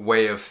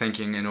way of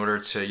thinking in order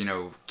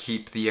to,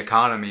 keep the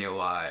economy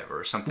alive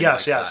or something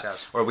like that.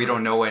 Yes. Or we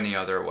don't know any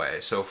other way,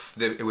 so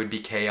it would be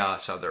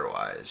chaos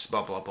otherwise,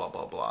 blah, blah, blah,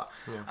 blah, blah.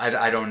 Yeah.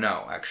 I don't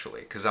know,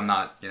 actually, because I'm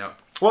not,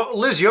 Well,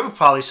 Liz, you have a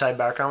poli-sci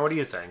background. What do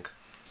you think?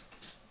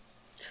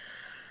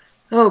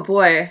 Oh,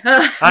 boy.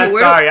 I'm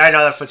sorry. I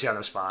know that puts you on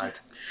the spot.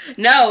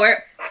 No,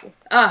 we're...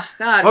 Oh,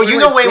 God. Well, you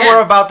know way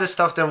more about this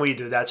stuff than we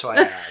do. That's why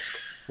I ask.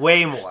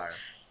 Way more.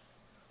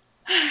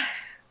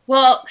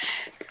 Well,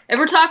 if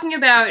we're talking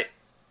about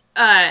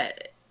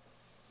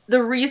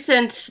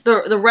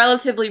the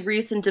relatively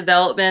recent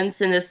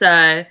developments in this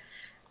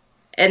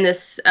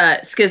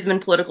schism in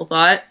political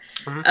thought,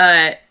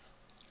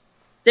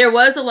 there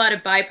was a lot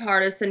of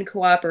bipartisan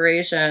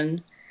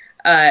cooperation,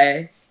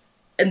 but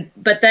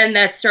then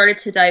that started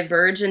to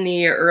diverge in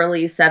the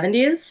early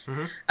 70s.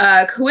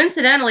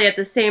 Coincidentally, at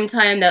the same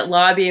time that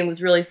lobbying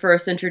was really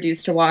first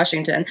introduced to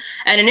Washington.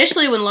 And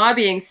initially when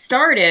lobbying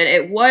started,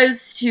 it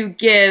was to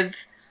give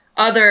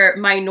other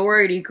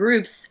minority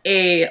groups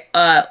a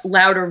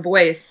louder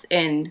voice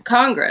in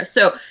Congress.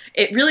 So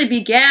it really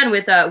began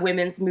with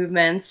women's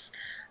movements,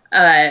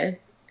 like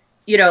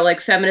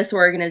feminist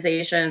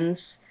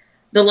organizations.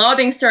 The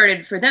lobbying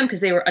started for them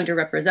because they were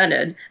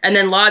underrepresented. And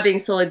then lobbying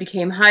slowly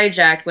became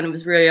hijacked when it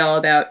was really all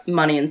about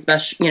money and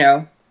special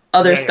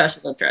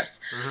interests.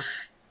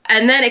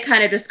 And then it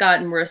kind of just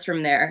gotten worse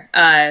from there,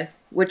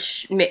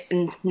 which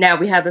now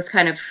we have this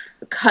kind of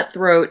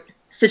cutthroat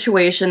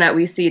situation that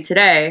we see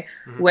today,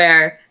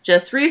 where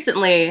just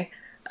recently,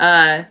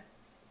 our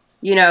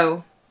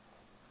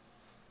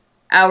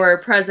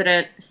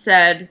president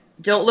said,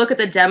 don't look at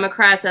the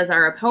Democrats as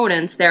our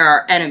opponents, they're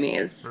our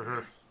enemies.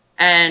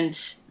 And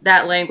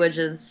that language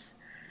is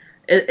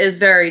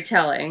very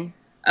telling.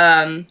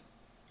 If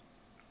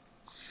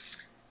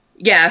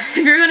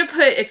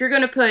you're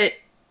gonna put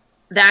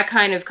that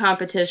kind of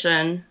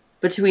competition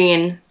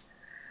between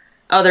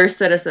other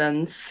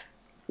citizens,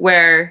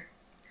 where,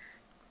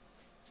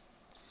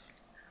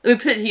 let me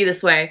put it to you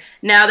this way,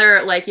 now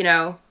they're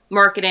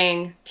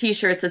marketing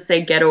t-shirts that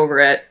say "Get over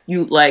it."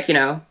 You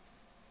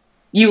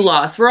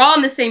lost. We're all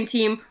on the same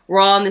team. We're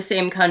all in the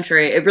same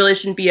country. It really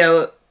shouldn't be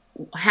a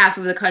half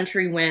of the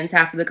country wins,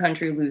 half of the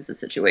country loses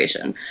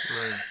situation.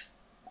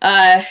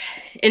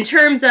 In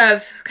terms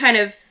of kind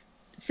of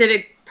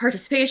civic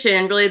participation,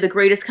 and really the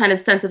greatest kind of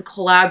sense of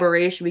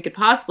collaboration we could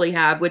possibly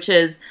have, which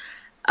is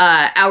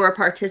our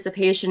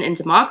participation in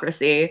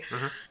democracy,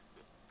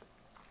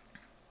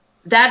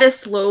 that is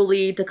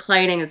slowly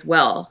declining as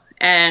well.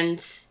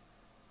 And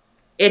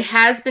it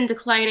has been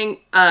declining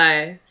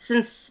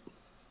since,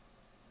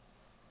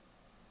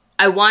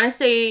 I want to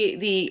say,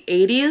 the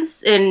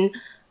 80s. In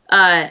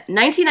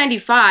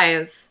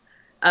 1995,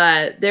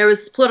 there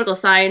was a political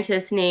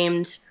scientist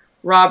named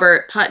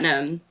Robert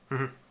Putnam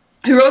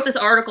who wrote this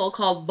article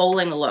called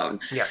Bowling Alone.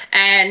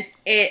 And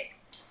it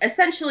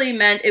essentially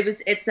meant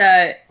it's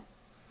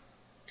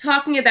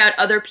talking about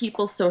other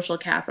people's social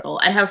capital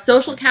and how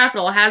social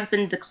capital has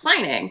been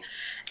declining.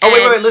 Oh,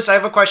 wait, listen, I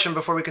have a question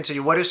before we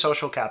continue. What is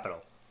social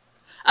capital?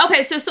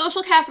 Okay, so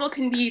social capital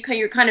can be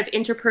your kind of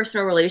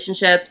interpersonal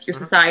relationships, your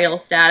societal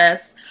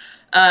status,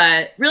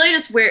 really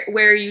just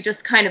where you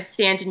just kind of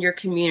stand in your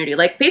community.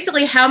 Like,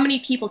 basically, how many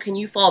people can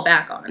you fall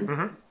back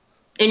on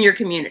in your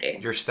community?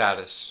 Your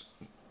status,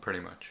 pretty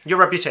much. Your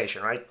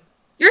reputation, right?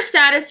 Your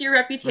status, your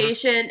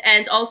reputation,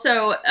 and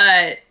also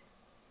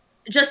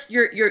just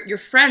your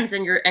friends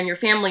and your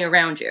family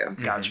around you.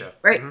 Gotcha.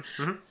 Right.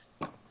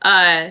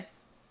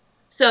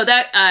 So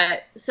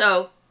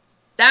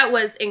that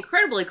was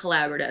incredibly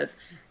collaborative.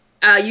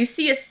 You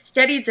see a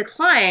steady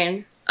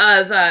decline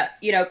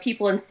of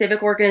people in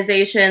civic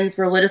organizations,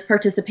 religious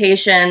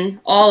participation,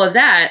 all of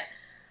that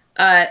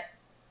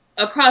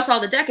across all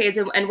the decades.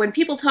 And when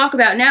people talk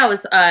about now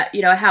is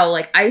how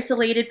like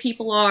isolated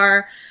people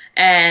are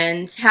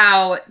and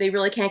how they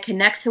really can't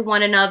connect to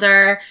one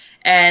another.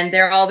 And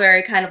they're all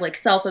very kind of like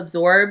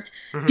self-absorbed.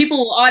 People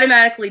will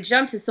automatically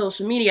jump to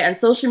social media, and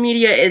social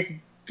media is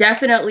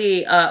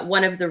definitely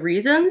one of the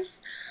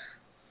reasons.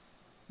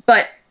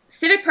 But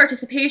civic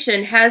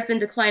participation has been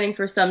declining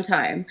for some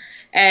time.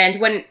 And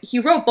when he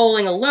wrote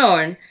Bowling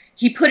Alone,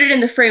 he put it in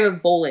the frame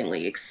of bowling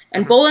leagues.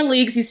 And bowling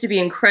leagues used to be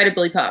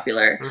incredibly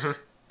popular.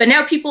 But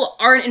now people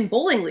aren't in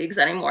bowling leagues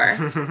anymore.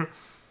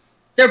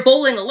 They're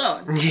bowling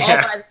alone, all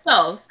by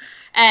themselves.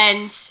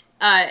 And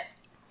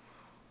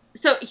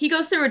so he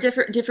goes through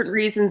different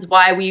reasons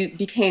why we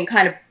became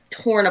kind of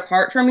torn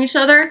apart from each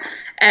other,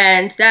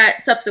 and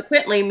that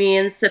subsequently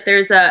means that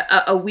there's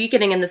a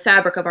weakening in the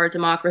fabric of our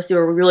democracy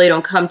where we really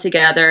don't come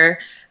together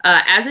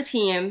as a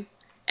team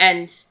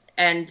and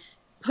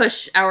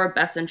push our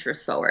best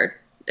interests forward.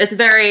 It's a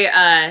very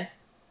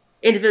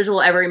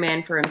individual, every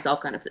man for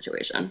himself kind of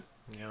situation.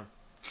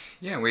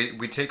 Yeah,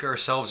 we take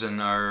ourselves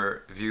and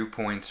our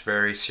viewpoints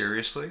very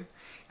seriously,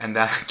 and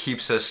that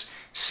keeps us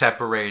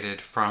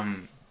separated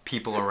from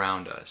people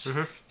around us,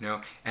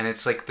 and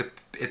it's like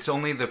it's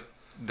only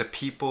the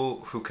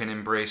people who can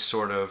embrace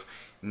sort of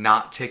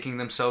not taking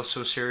themselves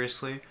so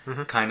seriously,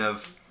 kind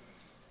of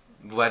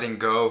letting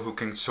go, who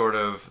can sort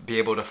of be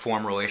able to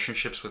form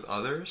relationships with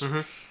others.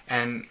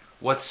 And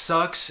what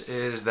sucks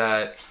is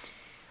that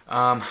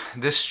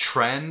this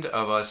trend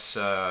of us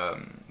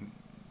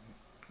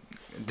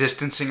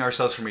distancing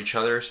ourselves from each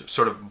other,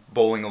 sort of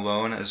bowling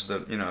alone as the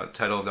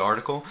title of the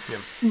article,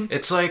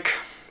 it's like,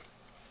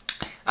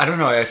 I don't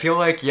know. I feel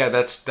like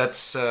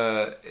that's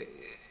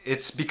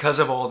it's because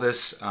of all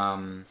this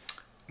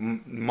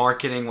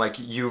marketing, like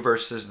you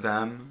versus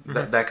them,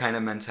 that kind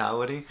of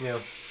mentality.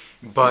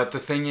 But the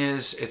thing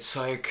is, it's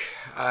like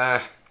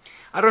I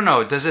don't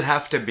know. Does it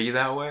have to be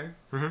that way?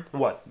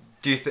 What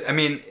do you? I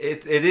mean,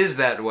 it is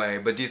that way.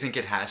 But do you think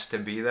it has to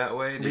be that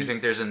way? Do you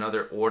think there's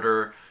another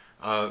order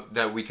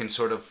that we can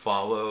sort of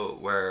follow,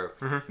 where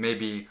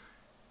maybe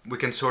we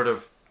can sort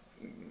of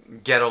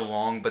get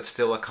along but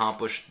still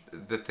accomplish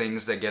the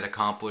things that get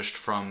accomplished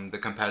from the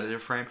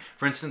competitive frame?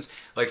 For instance,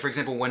 like for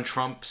example, when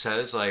Trump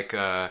says like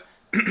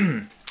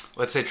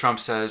let's say Trump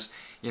says,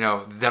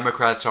 the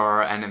Democrats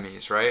are our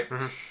enemies, right?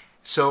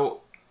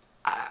 So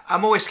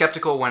I'm always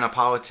skeptical when a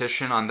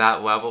politician on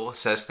that level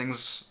says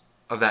things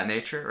of that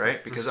nature,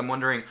 right? Because I'm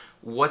wondering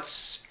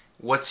what's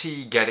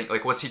he getting,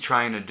 like what's he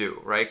trying to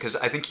do, right? Because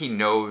I think he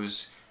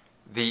knows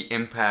the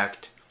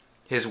impact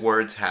his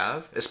words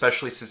have,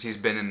 especially since he's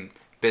been in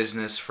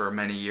business for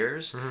many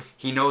years.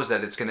 He knows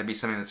that it's going to be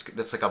something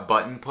that's like a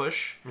button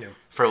push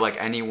for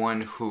like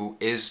anyone who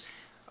is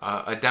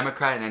a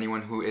Democrat and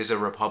anyone who is a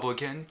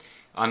Republican.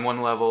 On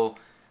one level,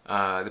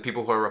 the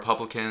people who are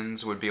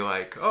Republicans would be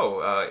like,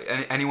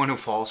 anyone who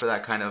falls for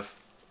that kind of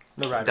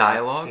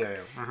dialogue,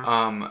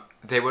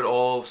 they would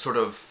all sort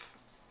of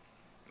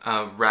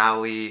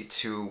rally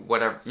to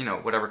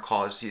whatever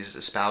cause he's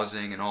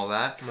espousing and all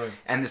that,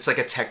 and it's like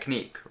a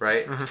technique,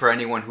 right, for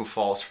anyone who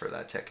falls for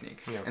that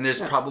technique. And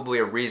there's probably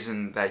a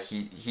reason that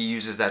he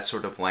uses that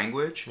sort of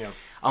language,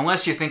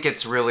 unless you think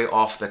it's really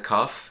off the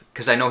cuff,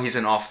 because I know he's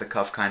an off the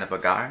cuff kind of a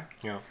guy,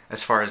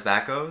 as far as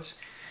that goes.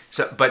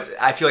 So, but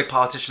I feel like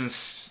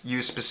politicians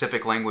use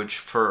specific language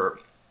for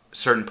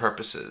certain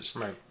purposes,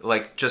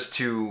 like just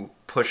to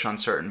push on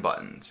certain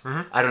buttons.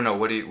 I don't know.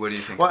 What do you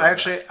think? Well,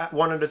 actually, I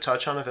wanted to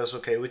touch on, if that's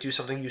okay with you,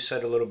 something you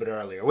said a little bit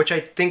earlier, which I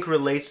think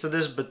relates to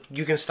this, but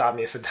you can stop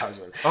me if it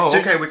doesn't.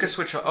 Okay, we can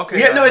switch. Okay.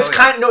 Yeah, no,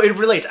 it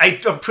relates.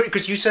 I'm pretty,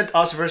 because you said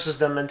us versus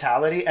them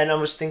mentality, and I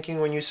was thinking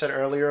when you said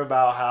earlier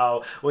about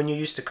how when you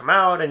used to come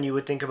out and you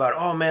would think about,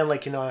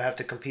 I have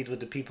to compete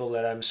with the people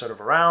that I'm sort of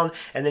around,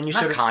 and then you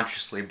not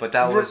consciously, but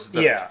that was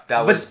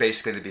was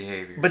basically the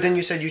behavior. But then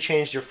you said you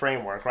changed your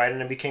framework, right,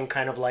 and it became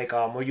kind of like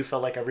where you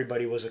felt like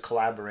everybody was a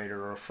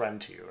collaborator or a friend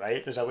to you,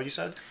 right? Is that what you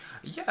said?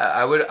 Yeah,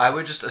 I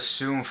would just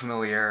assume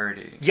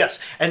familiarity. Yes,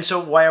 and so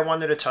why I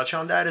wanted to touch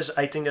on that is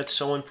I think that's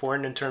so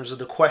important in terms of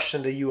the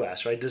question that you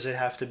asked, right? Does it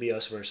have to be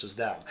us versus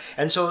them?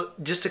 And so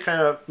just to kind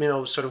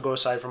of, sort of go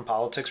aside from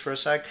politics for a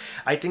sec,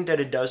 I think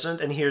that it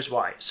doesn't, and here's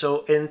why.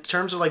 So in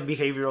terms of like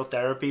behavioral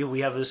therapy,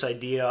 we have this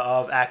idea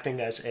of acting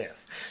as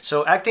if.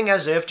 So acting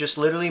as if just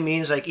literally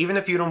means like, even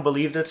if you don't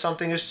believe that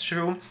something is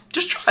true,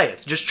 just try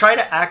it. Just try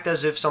to act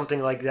as if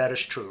something like that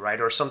is true,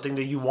 right? Or something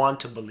that you want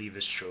to believe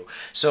is true.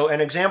 So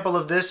an example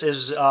of this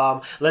is,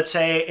 let's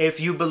say if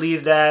you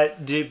believe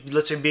that,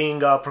 let's say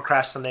being a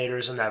procrastinator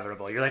is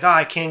inevitable. You're like, oh,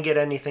 I can't get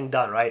anything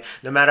done, right?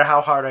 No matter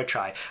how hard I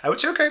try. I would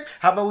say, okay,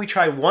 how about we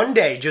try one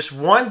day, just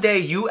one day,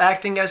 you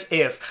acting as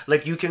if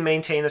like you can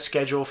maintain a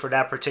schedule for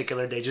that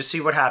particular day. Just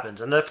see what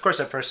happens. And of course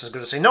that person's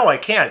going to say, no, I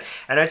can't.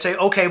 And I'd say,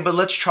 okay, but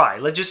let's try.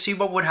 Let's just see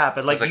what would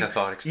happen. Like a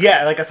thought experiment.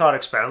 Yeah, like a thought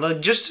experiment.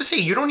 Like, just to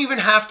see. You don't even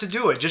have to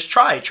do it. Just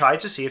try. Try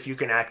to see if you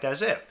can act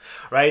as if.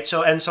 Right?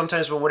 So, and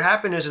sometimes what would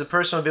happen is the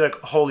person would be like,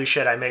 holy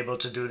shit, I'm able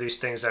to do these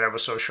things that I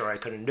was so sure I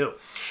couldn't do.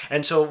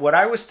 And so what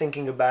I was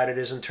thinking about it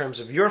is in terms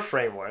of your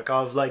framework,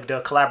 of like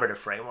the collaborative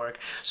framework.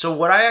 So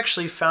what I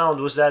actually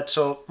found was that,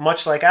 so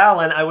much like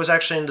Alan, I was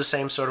actually in the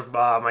same sort of,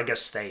 I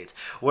guess, state,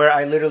 where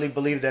I literally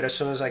believed that as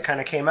soon as I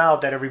kind of came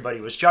out, that everybody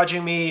was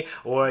judging me,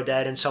 or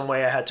that in some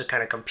way I had to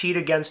kind of compete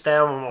against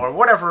them, or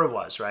whatever it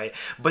was, right?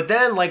 But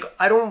then, like,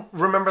 I don't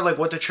remember, like,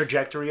 what the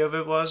trajectory of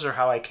it was, or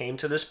how I came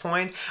to this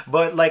point,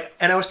 but, like,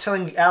 and I was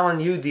telling Alan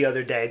you the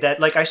other day that,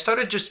 like, I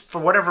started just, for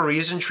whatever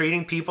reason,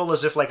 treating people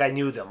as if, like, I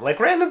knew them, like,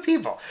 random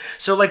people.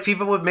 So, like,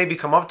 people would maybe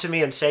come up to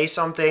me and say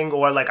something,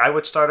 or, like, I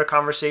would start a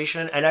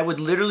conversation, and I would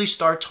literally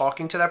start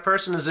talking to that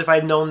person as if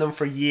I'd known them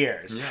for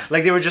years. Yeah.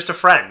 Like, they were just a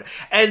friend.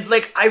 And,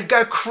 like, I've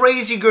got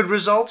crazy good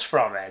results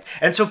from it.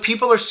 And so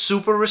people are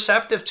super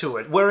receptive to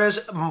it.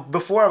 Whereas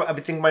before, I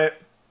think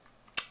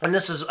and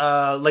this is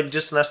like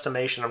just an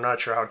estimation, I'm not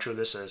sure how true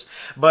this is,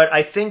 but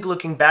I think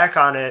looking back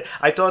on it,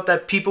 I thought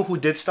that people who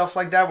did stuff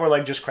like that were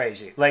like just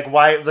crazy. Like,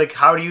 why, like,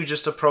 how do you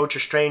just approach a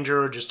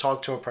stranger or just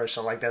talk to a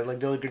person like that? Like,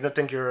 they're gonna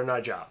think you're a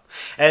nut job.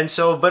 And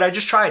so, but I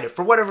just tried it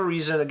for whatever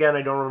reason. Again,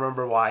 I don't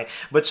remember why,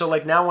 but so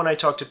like now when I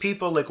talk to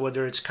people, like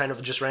whether it's kind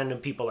of just random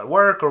people at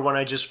work, or when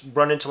I just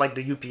run into like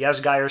the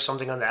UPS guy or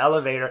something on the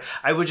elevator,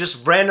 I would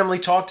just randomly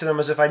talk to them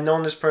as if I'd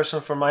known this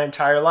person for my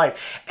entire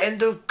life. And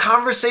the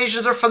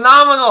conversations are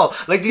phenomenal.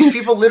 Like, these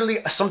people literally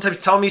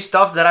sometimes tell me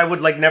stuff that I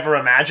would like never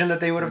imagine that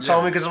they would have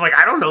told me, because I'm like,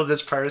 I don't know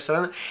this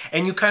person.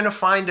 And you kind of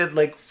find it,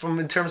 like, from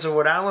in terms of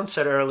what Alan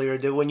said earlier,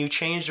 that when you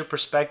change the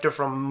perspective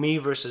from me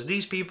versus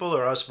these people,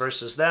 or us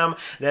versus them,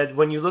 that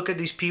when you look at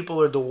these people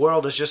or the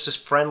world as just this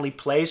friendly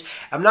place,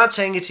 I'm not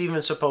saying it's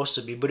even supposed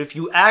to be, but if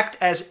you act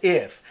as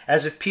if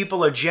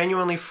people are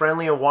genuinely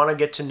friendly and want to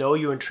get to know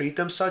you and treat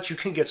them such, you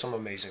can get some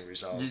amazing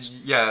results.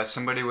 Yeah,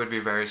 somebody would be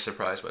very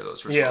surprised by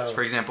those results. Yeah.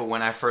 For example,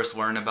 when I first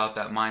learned about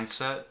that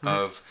mindset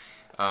of,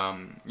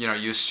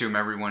 you assume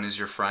everyone is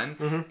your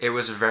friend, it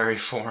was very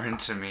foreign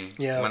to me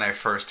when I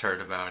first heard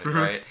about it,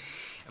 right?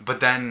 But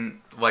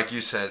then, like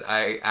you said,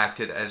 I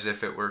acted as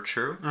if it were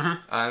true. And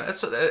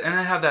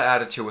I have that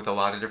attitude with a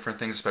lot of different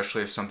things,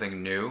 especially if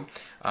something new.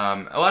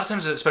 A lot of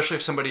times, especially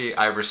if somebody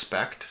I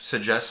respect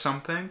suggests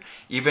something,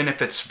 even if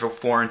it's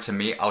foreign to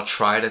me, I'll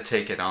try to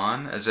take it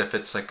on as if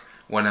it's like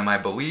one of my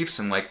beliefs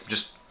and like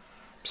just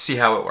see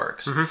how it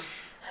works.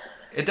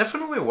 It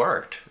definitely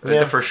worked,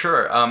 for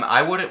sure.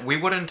 We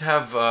wouldn't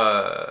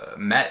have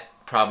met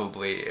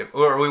probably,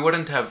 or we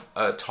wouldn't have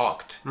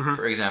talked,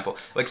 for example.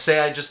 Like,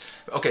 say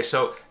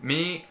so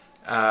me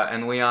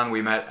and Leon,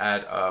 we met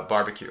at a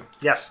barbecue.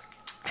 Yes.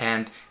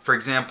 And, for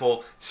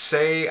example,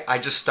 say I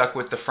just stuck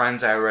with the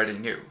friends I already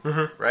knew,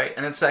 right?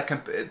 And it's that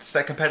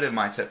competitive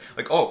mindset.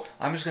 Like, oh,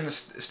 I'm just going to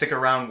stick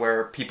around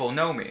where people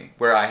know me,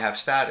 where I have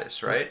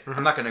status, right?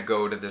 I'm not going to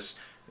go to this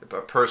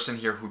person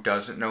here who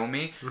doesn't know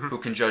me, who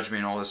can judge me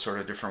in all this sort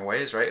of different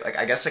ways, right? Like,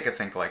 I guess I could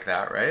think like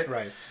that, right?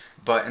 Right.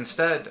 But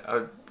instead,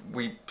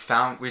 we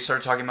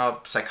started talking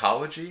about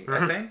psychology,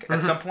 I think,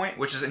 at some point,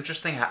 which is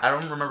interesting. I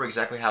don't remember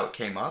exactly how it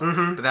came up,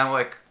 but then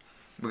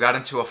we got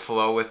into a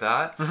flow with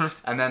that,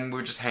 and then we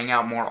would just hang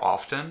out more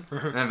often,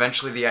 and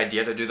eventually the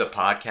idea to do the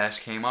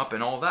podcast came up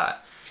and all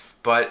that.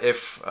 But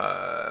if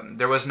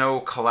there was no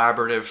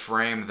collaborative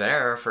frame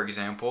there, for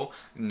example,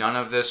 none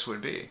of this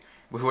would be.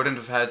 We wouldn't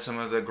have had some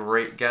of the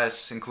great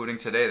guests, including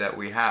today, that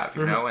we have,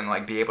 you know, and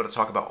like be able to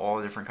talk about all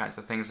the different kinds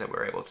of things that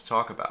we're able to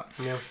talk about.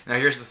 Yeah. Now,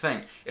 here's the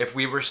thing: if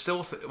we were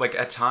still like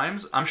at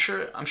times, I'm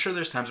sure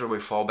there's times where we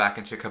fall back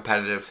into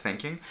competitive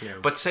thinking. Yeah.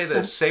 But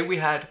say we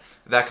had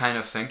that kind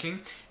of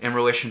thinking in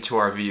relation to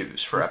our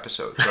views for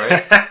episodes,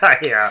 right?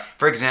 Yeah.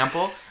 For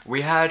example,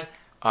 we had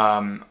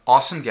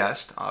awesome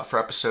guest for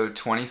episode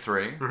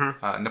 23,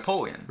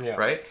 Napoleon,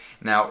 right?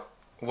 Now.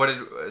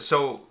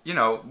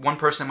 One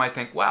person might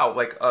think, wow,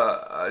 like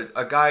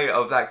a guy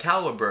of that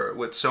caliber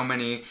with so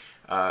many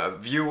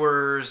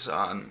viewers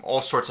on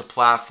all sorts of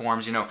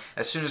platforms,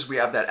 as soon as we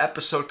have that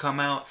episode come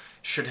out,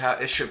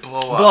 it should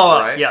blow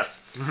up, right? Yes.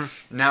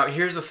 Now,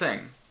 here's the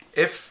thing.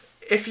 If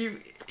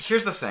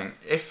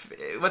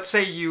let's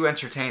say you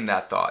entertained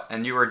that thought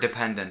and you were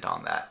dependent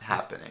on that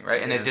happening,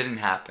 right? And it didn't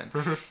happen.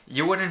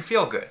 You wouldn't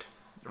feel good,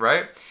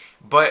 right?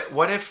 But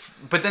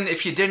then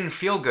if you didn't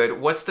feel good,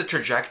 what's the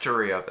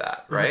trajectory of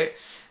that, right?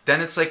 Then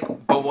it's like,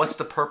 but what's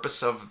the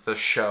purpose of the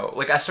show?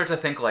 Like, I start to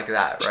think like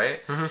that,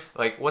 right?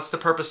 Like, what's the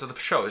purpose of the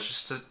show? It's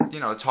just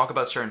to, talk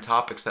about certain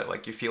topics that,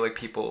 like, you feel like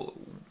people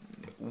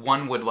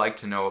one would like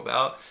to know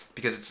about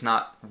because it's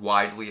not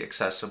widely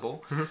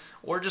accessible,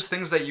 or just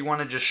things that you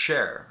want to just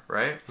share,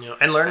 right? Yeah,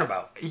 and learn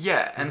about.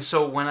 Yeah, and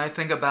so when I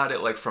think about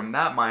it like from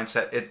that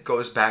mindset, it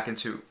goes back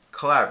into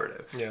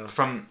collaborative. Yeah.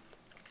 From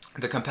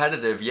the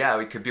competitive, yeah,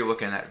 we could be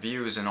looking at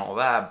views and all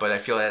that, but I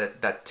feel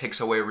that takes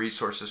away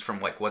resources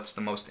from like what's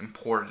the most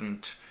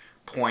important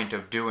point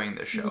of doing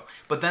the show.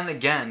 But then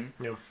again,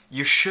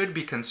 you should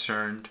be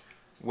concerned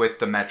with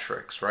the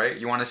metrics, right?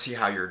 You want to see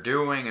how you're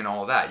doing and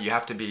all that. You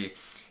have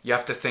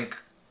to think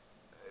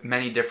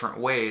many different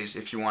ways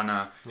if you want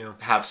to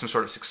have some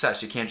sort of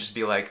success. You can't just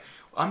be like,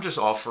 I'm just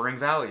offering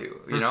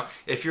value, you know?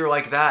 If you're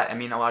like that, I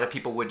mean, a lot of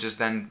people would just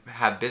then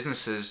have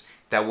businesses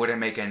that wouldn't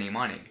make any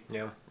money.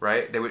 Yeah.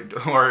 Right? They would,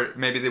 or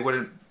maybe they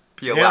wouldn't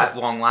be a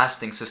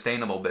long-lasting,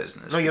 sustainable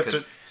business. No, you because,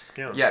 have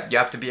to. You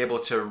have to be able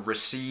to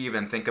receive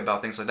and think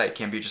about things like that. You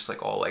can't be just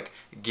like all like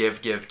give,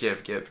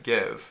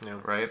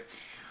 right?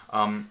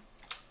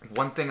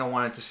 One thing I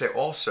wanted to say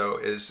also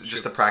is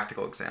just a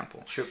practical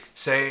example. Sure.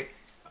 Say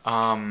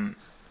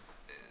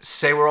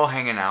we're all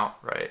hanging out,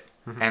 right?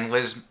 And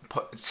Liz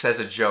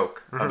says a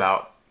joke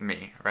about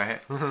me,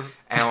 right?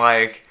 And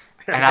like,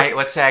 and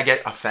let's say I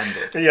get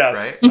offended,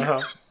 right?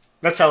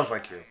 That sounds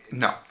like you.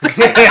 No.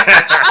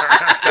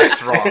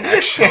 That's wrong,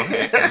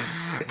 actually.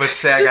 But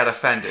say I got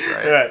offended,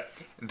 right? Right.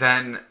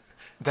 Then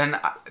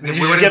we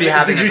wouldn't be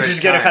having a good time. Did you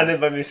just get offended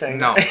by me saying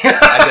that? No,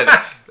 I didn't.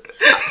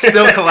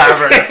 Still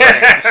collaborative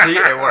thing. See,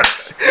 it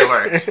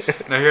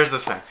works. Now here's the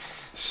thing.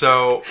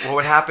 So what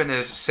would happen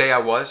is, say I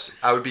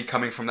would be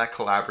coming from that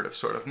collaborative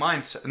sort of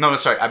mindset. No,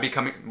 sorry, I'd be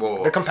coming...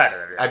 the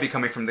competitive. Yeah. I'd be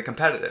coming from the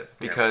competitive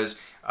because...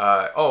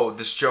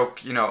 this joke,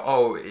 he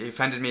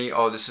offended me.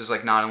 Oh, this is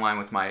like not in line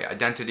with my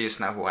identity. It's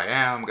not who I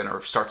am. I'm going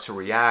to start to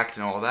react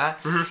and all that.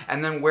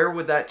 And then where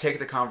would that take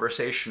the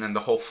conversation and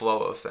the whole flow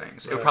of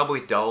things? It would probably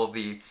dull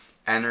the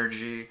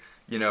energy,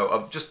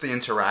 of just the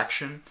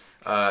interaction.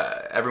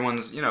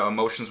 Everyone's,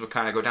 emotions would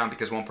kind of go down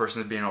because one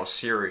person is being all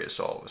serious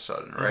all of a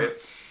sudden, right?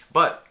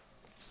 But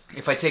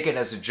if I take it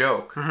as a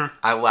joke,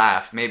 I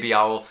laugh. Maybe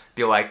I'll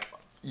be like,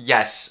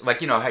 yes,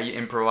 like how you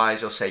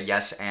improvise, you'll say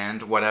yes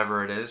and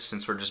whatever it is,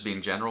 since we're just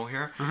being general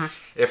here.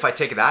 If I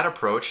take that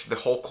approach, the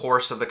whole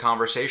course of the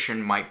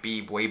conversation might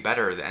be way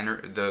better.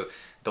 The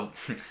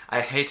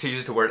I hate to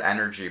use the word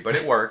energy, but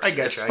it works. I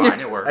get it's you. Fine,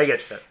 it works. I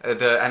get you.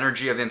 The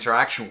energy of the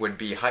interaction would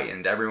be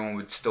heightened. Everyone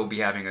would still be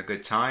having a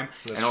good time.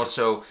 That's true.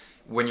 Also,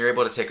 when you're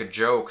able to take a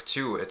joke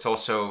too, it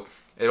also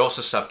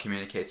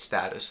sub-communicates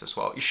status as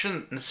well. You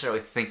shouldn't necessarily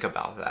think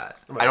about that.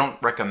 Right. I don't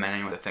recommend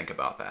anyone to think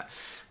about that.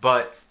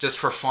 But just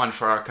for fun,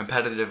 for our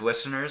competitive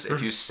listeners,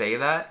 if you say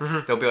that,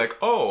 they'll be like,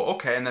 oh,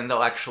 okay, and then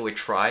they'll actually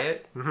try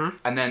it,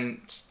 and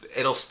then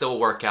it'll still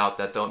work out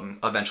that they'll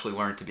eventually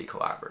learn to be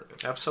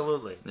collaborative.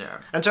 Absolutely. Yeah.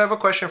 And so I have a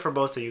question for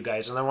both of you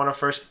guys, and I want to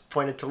first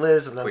point it to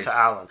Liz and then to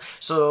Alan.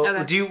 So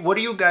what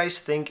do you guys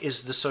think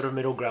is the sort of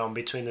middle ground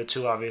between the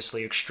two,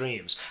 obviously,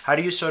 extremes? How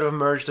do you sort of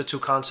merge the two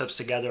concepts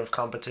together of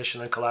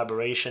competition and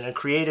collaboration and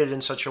create it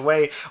in such a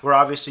way where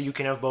obviously you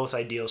can have both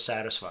ideals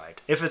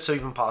satisfied? If it's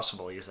even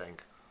possible, you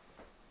think?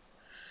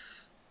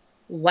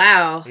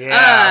 Wow.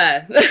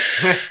 Yeah.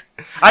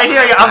 I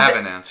hear you. I have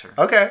an answer.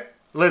 Okay.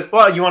 Liz,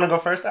 well, you want to go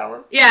first,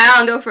 Alan? Yeah,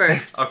 Alan, go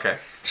first. Okay.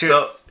 Sure.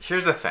 So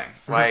here's the thing.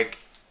 Like,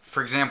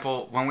 for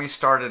example, when we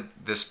started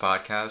this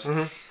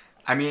podcast,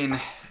 I mean,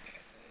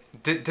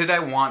 did I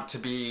want to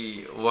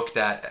be looked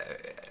at,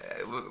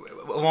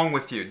 along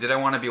with you, did I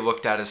want to be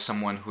looked at as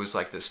someone who's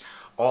like this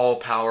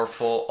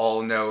all-powerful,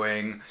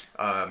 all-knowing,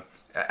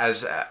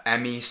 as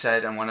Emmy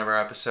said in one of our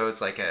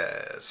episodes, like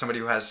somebody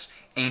who has...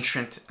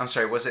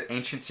 was it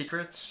Ancient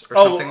Secrets or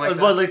something like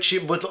that? Well, like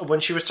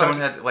when she was someone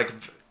had like.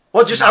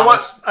 Well,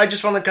 I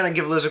just want to kind of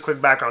give Liz a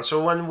quick background.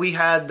 So when we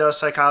had the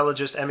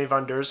psychologist Emmy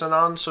van Deurzen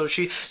on,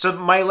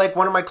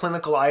 one of my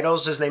clinical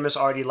idols, his name is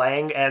Artie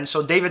Lang, and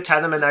so David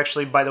Teneman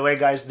actually, by the way,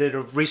 guys, did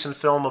a recent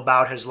film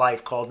about his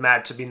life called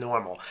Mad to Be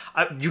Normal.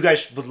 You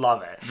guys would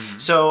love it.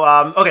 So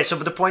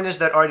but the point is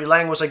that Artie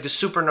Lang was like the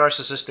super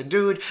narcissistic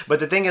dude, but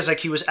the thing is like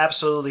he was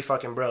absolutely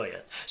fucking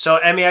brilliant. So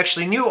Emmy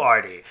actually knew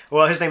Artie.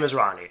 Well, his name is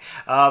Ronnie.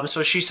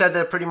 So she said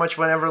that pretty much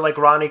whenever like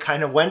Ronnie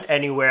kind of went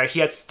anywhere, he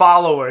had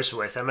followers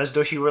with him as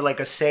though he were like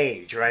a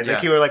sage, right?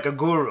 Like you were like a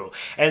guru.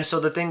 And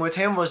so the thing with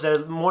him was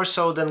that more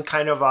so than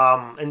kind of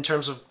in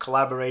terms of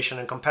collaboration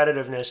and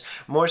competitiveness,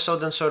 more so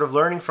than sort of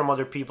learning from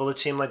other people, it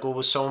seemed like what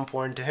was so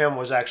important to him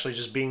was actually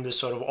just being this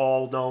sort of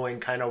all-knowing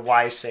kind of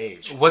wise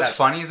sage. What's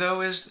funny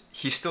though is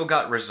he still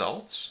got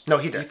results. No,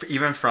 he did.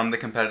 Even from the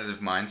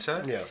competitive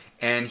mindset. Yeah.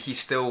 And he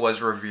still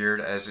was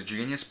revered as a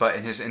genius, but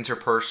in his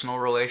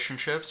interpersonal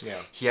relationships,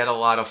 he had a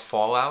lot of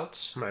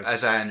fallouts,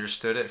 as I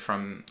understood it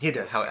from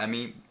how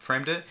Emmy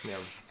framed it. Yeah.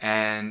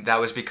 And that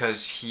was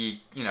because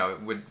he,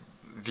 would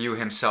view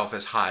himself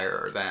as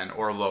higher than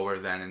or lower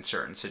than in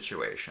certain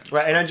situations.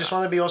 Right, and I just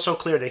want to be also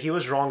clear that he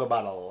was wrong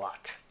about a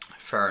lot.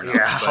 Fair enough.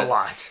 Yeah, a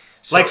lot.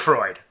 So, like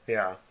Freud,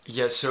 yeah.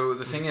 Yeah, so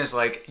the thing is,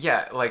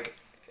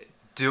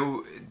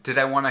 did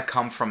I want to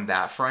come from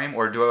that frame,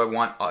 or do I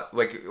want,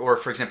 or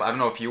for example, I don't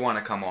know if you want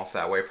to come off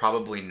that way,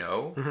 probably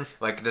no.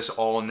 Like this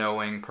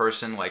all-knowing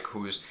person, like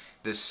who's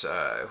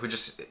who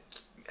just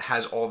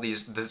has all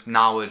this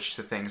knowledge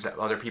to things that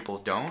other people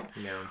don't?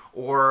 Yeah.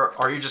 Or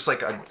are you just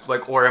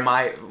or am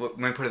I, let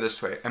me put it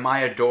this way, am I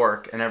a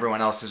dork and everyone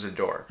else is a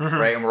dork,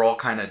 right? And we're all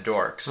kind of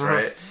dorks,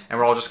 right? And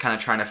we're all just kind of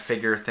trying to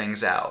figure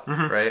things out,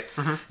 right?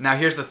 Now,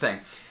 here's the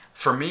thing.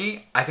 For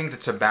me, I think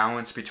it's a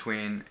balance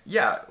between,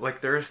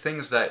 like there are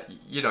things that,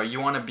 you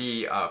want to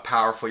be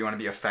powerful, you want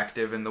to be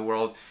effective in the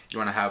world, you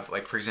want to have,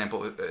 like, for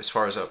example, as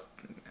far as a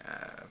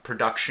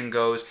production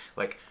goes,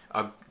 like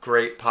a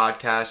great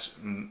podcast,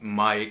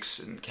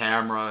 mics and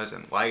cameras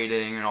and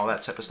lighting and all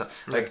that type of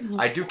stuff. Like,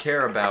 I do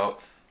care about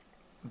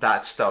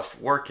that stuff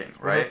working,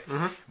 right?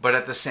 But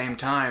at the same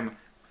time,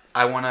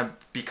 I want to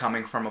be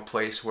coming from a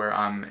place where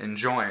I'm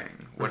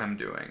enjoying what I'm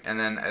doing, and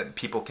then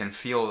people can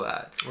feel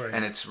that,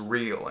 and it's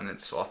real and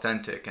it's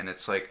authentic, and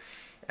it's like,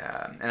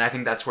 and I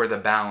think that's where the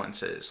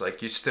balance is.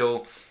 Like,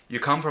 you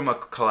come from a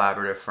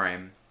collaborative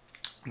frame,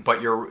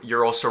 but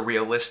you're also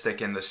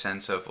realistic in the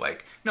sense of,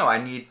 like, no, I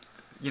need,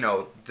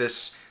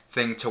 this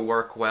thing to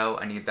work well,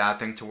 I need that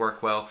thing to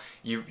work well.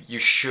 You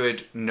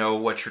should know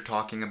what you're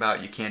talking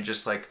about. You can't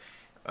just, like,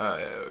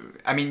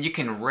 I mean, you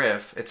can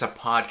riff. It's a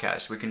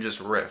podcast. We can just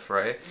riff,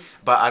 right?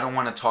 But I don't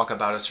want to talk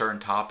about a certain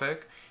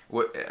topic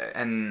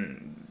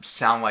and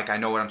sound like I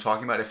know what I'm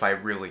talking about if I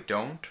really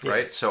don't,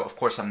 right? So, of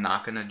course, I'm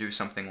not going to do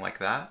something like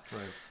that.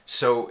 Right.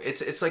 So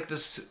it's like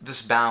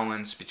this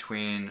balance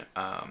between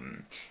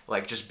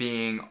like just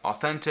being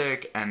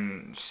authentic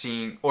and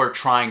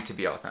trying to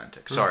be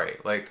authentic. Sorry,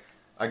 like,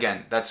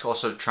 again, that's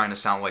also trying to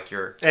sound like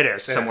you're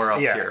somewhere up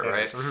here,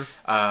 right?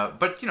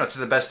 But, to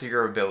the best of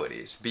your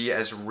abilities, be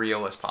as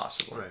real as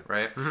possible,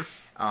 right?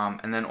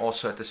 And then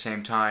also at the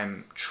same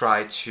time,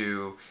 try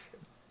to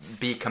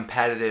be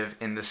competitive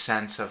in the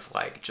sense of,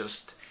 like,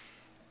 just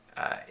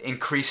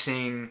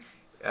increasing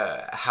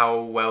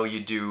how well you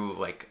do,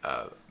 like,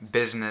 a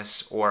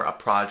business or a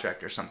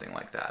project or something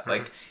like that.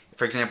 Like,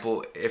 for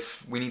example,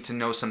 if we need to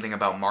know something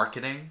about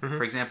marketing,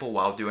 for example,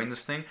 while doing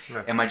this thing,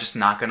 am I just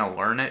not going to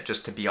learn it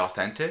just to be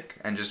authentic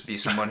and just be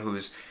someone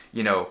who's,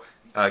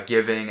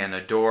 giving and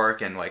a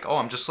dork and, like, oh,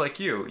 I'm just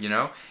like you,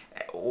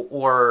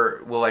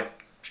 Or will I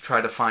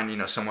try to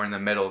find, somewhere in the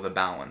middle of the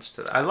balance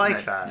to that? I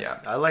like that. Yeah.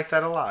 I like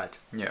that a lot.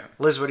 Yeah.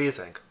 Liz, what do you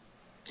think?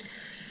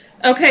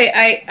 Okay,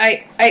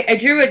 I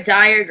drew a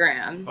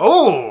diagram.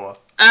 Oh!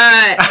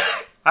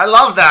 I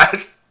love that.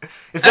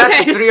 Is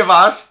that the three of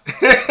us?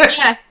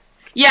 Yeah.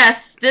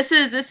 Yes, this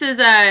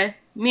is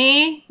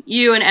me,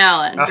 you, and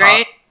Alan,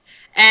 right?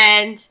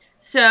 And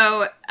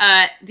so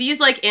these,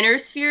 like, inner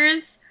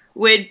spheres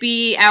would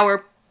be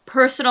our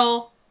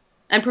personal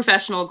and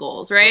professional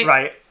goals, right?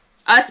 Right.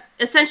 Us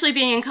essentially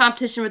being in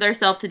competition with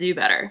ourselves to do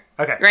better.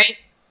 Okay. Right?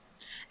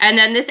 And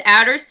then this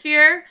outer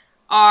sphere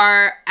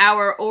are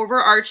our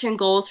overarching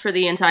goals for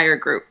the entire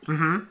group.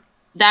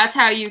 That's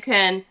how you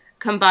can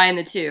combine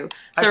the two.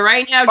 So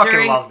right now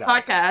during the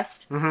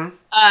podcast,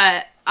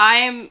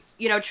 I'm,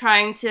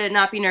 trying to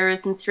not be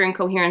nervous and string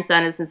coherent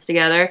sentences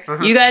together.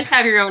 You guys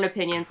have your own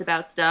opinions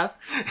about stuff,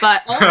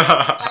 but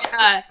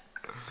also,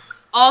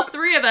 all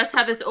three of us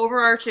have this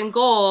overarching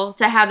goal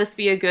to have this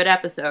be a good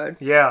episode.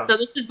 Yeah. So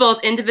this is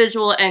both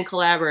individual and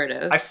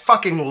collaborative. I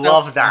fucking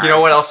love that. You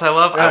know what else I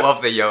love? I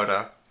love the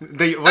Yoda.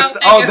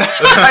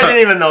 I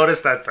didn't even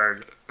notice that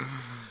third.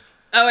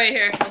 Oh, wait,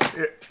 here.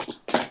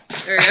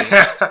 There we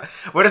go.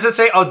 What does it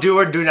say? Oh, do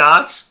or do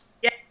nots?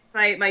 Yeah,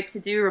 my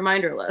to-do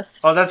reminder list.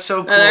 Oh, that's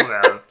so cool,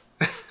 man.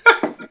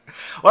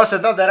 Well,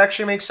 so no, that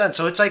actually makes sense.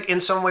 So it's like, in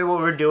some way, what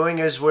we're doing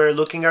is we're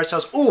looking at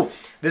ourselves. Ooh,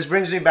 this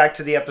brings me back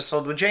to the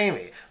episode with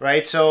Jamie,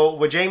 right? So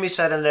what Jamie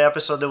said in the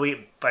episode that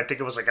I think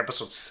it was like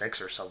episode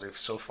 6 or something,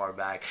 so far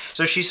back.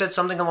 So she said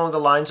something along the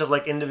lines of,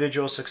 like,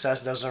 individual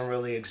success doesn't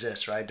really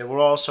exist, right? That we're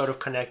all sort of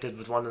connected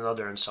with one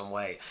another in some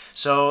way.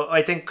 So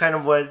I think kind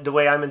of the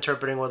way I'm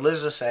interpreting what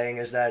Liz is saying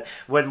is that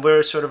when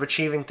we're sort of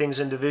achieving things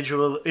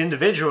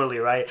individually,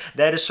 right,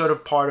 that is sort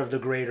of part of the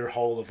greater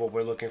whole of what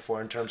we're looking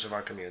for in terms of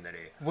our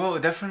community. Well,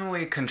 it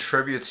definitely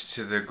contributes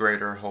to the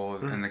greater whole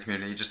in the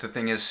community. Just the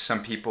thing is,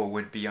 some people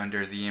would be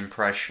under the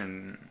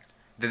impression...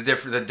 The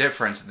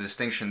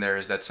distinction there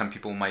is that some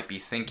people might be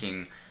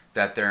thinking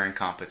that they're in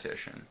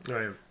competition.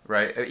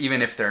 Right?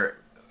 Even if they're,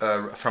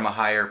 from a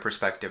higher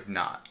perspective,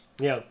 not.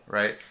 Yeah.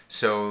 Right?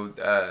 So,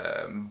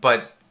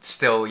 but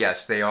still,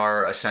 yes, they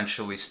are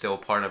essentially still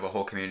part of a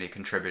whole community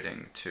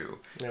contributing to,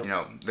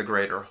 the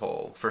greater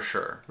whole, for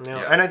sure.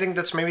 Yeah. And I think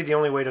that's maybe the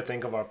only way to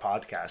think of our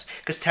podcast.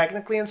 Because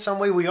technically, in some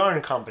way, we are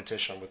in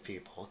competition with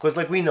people. Because,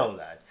 like, we know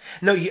that.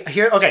 No,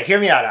 hear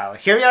me out, Alec.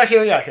 Hear me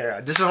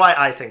out. This is why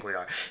I think we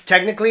are.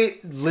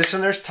 Technically,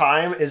 listeners'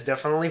 time is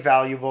definitely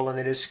valuable and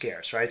it is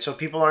scarce, right? So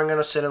people aren't going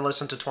to sit and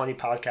listen to 20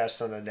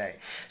 podcasts in a day.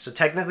 So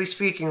technically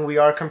speaking, we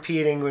are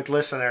competing with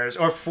listeners,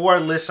 or for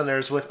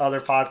listeners with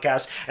other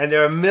podcasts, and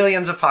there are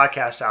millions of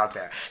podcasts out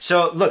there.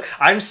 So look,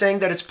 I'm saying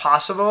that it's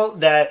possible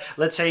that,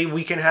 let's say,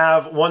 we can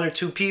have 1 or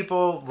 2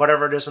 people,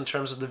 whatever it is in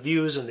terms of the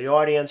views and the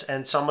audience,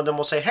 and some of them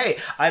will say, hey,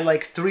 I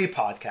like 3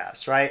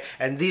 podcasts, right?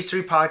 And these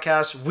 3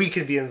 podcasts we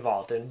could be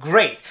involved in.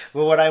 Great.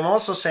 But what I'm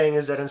also saying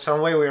is that in some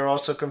way we are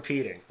also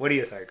competing. What do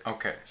you think?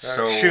 Okay,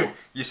 so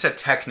you said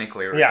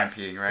technically we're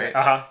competing, right?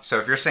 Uh-huh. So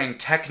if you're saying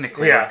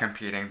technically we're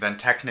competing, then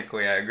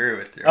technically I agree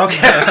with you. Okay.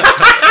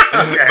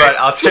 Okay. But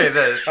I'll say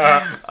this.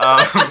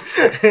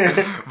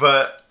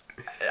 But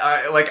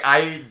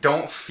I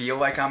don't feel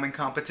like I'm in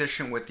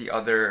competition with the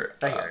other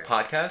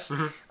podcasts.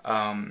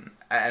 And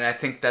I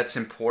think that's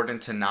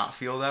important to not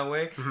feel that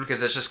way,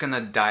 because it's just going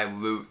to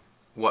dilute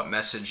what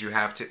message you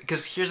have to.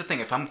 Because here's the thing.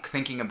 If I'm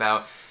thinking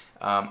about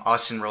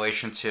us in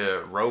relation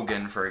to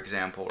Rogan, for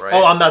example, right?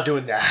 Oh, I'm not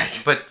doing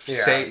that. But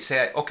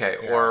say okay,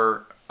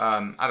 or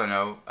I don't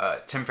know,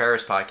 Tim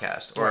Ferriss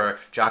podcast, or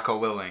Jocko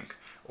Willink,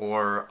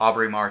 or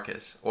Aubrey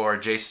Marcus, or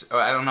Jason.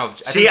 I don't know.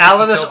 See,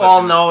 Alan is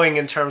all-knowing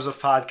in terms of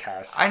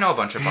podcasts. I know a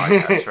bunch of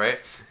podcasts, right?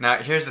 Now,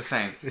 here's the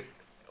thing.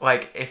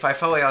 Like, if I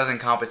felt like I was in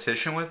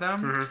competition with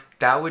them,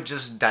 that would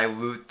just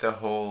dilute the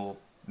whole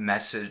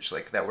message,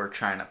 like, that we're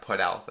trying to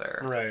put out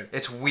there. Right.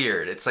 It's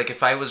weird. It's like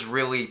if I was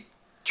really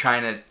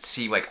trying to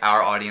see, like,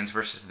 our audience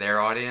versus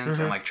their audience,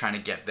 and, like, trying to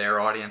get their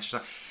audience or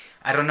something.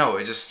 I don't know.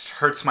 It just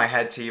hurts my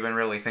head to even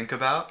really think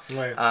about.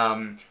 Right.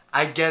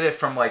 I get it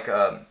from, like,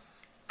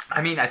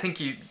 I mean, I think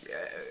you,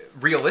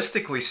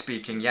 realistically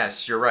speaking,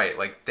 yes, you're right.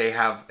 Like, they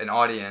have an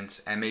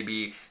audience, and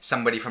maybe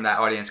somebody from that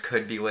audience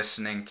could be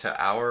listening to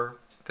our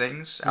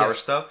things, our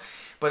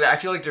stuff. But I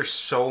feel like there's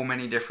so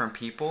many different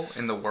people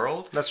in the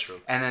world. That's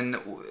true. And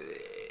then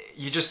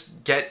you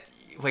just get,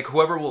 like,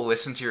 whoever will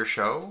listen to your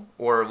show,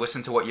 or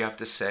listen to what you have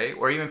to say,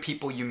 or even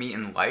people you meet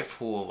in life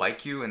who will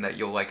like you and that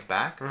you'll like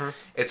back.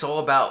 It's all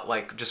about,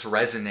 like, just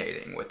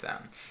resonating with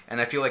them. And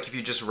I feel like if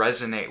you just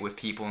resonate with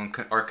people and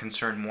are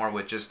concerned more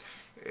with just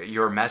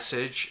your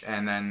message,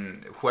 and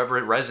then whoever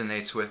it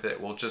resonates with it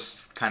will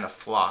just kind of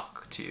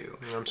flock to you,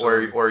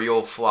 or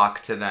you'll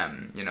flock to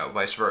them, you know,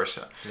 vice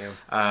versa.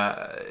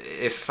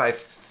 If I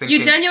think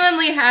you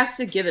genuinely have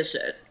to give a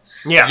shit.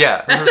 You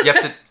have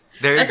to.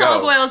 There you That's go. all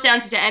it boils down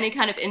to any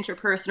kind of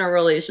interpersonal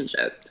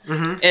relationship.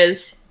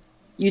 Is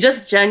you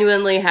just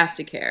genuinely have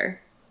to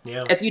care.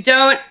 If you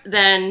don't,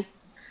 then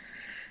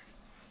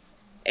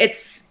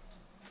it's.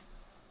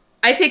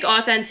 I think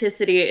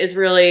authenticity is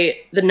really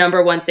the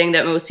number one thing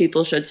that most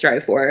people should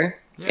strive for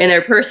in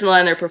their personal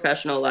and their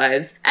professional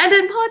lives, and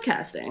in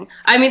podcasting.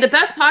 I mean, the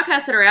best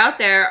podcasts that are out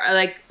there are,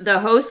 like, the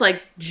hosts,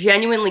 like,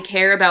 genuinely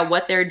care about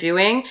what they're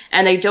doing,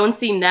 and they don't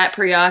seem that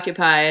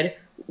preoccupied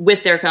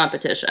with their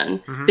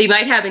competition. They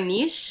might have a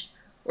niche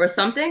or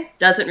something,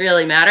 doesn't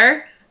really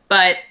matter,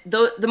 but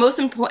the most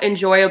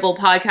enjoyable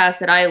podcasts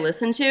that I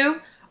listen to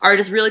are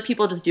just really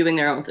people just doing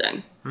their own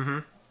thing.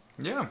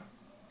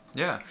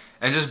 Yeah,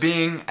 and just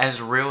being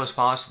as real as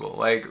possible.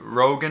 Like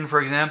Rogan,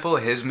 for example,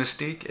 his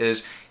mystique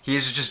is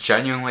he's just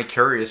genuinely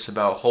curious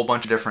about a whole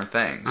bunch of different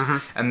things.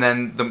 And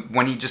then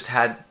when he just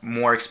had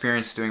more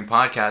experience doing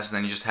podcasts, and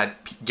then he just had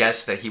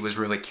guests that he was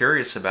really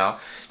curious about,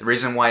 the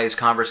reason why his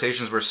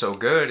conversations were so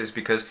good is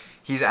because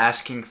he's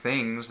asking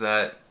things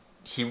that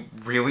he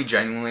really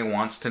genuinely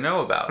wants to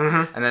know about.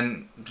 And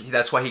then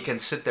that's why he can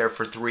sit there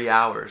for 3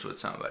 hours with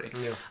somebody.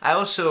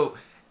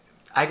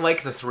 I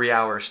like the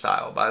 3-hour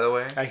style, by the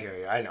way. I hear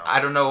you. I know. I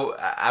don't know.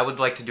 I would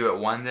like to do it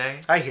one day.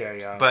 I hear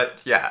you. But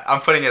yeah,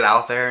 I'm putting it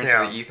out there into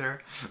the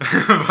ether.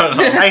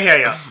 I hear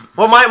you.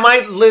 Well, my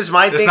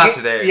thinking. It's not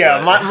today.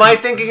 Yeah, my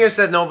thinking is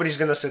that nobody's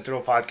gonna sit through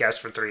a podcast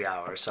for 3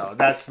 hours. So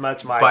that's my.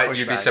 But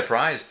you'd be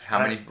surprised how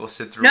many people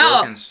sit through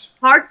Rogan's.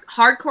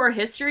 Hardcore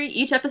history.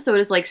 Each episode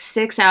is like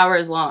 6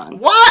 hours long.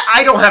 What?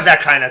 I don't have that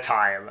kind of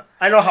time.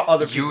 I know how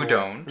other people. You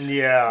don't.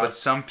 Yeah. But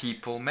some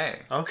people may.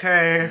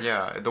 Okay.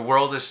 Yeah. The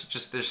world is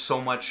just, there's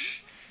so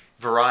much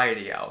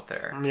variety out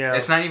there. Yeah.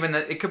 It's not even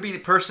that, it could be the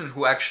person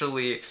who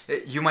actually,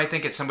 you might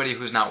think it's somebody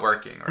who's not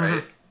working,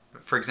 right?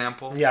 For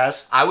example.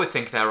 Yes. I would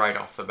think that right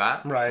off the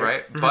bat.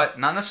 Right. But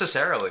not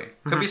necessarily.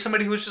 Could be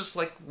somebody who's just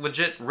like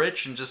legit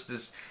rich and just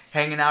is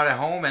hanging out at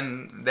home,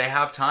 and they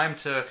have time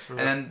to, and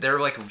then they're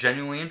like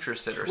genuinely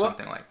interested or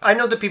something like that. I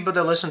know the people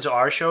that listen to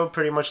our show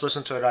pretty much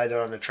listen to it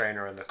either on the train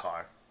or in the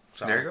car.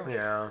 So, there you go.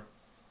 Yeah.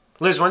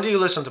 Liz, when do you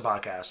listen to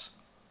podcasts?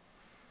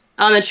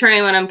 On the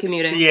train when I'm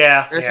commuting.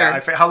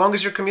 Yeah. How long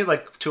is your commute?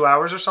 Like 2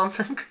 hours or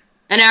something?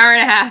 An hour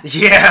and a half.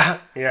 Yeah.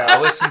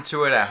 I listen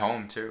to it at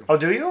home too. Oh,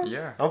 do you?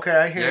 Yeah. Okay,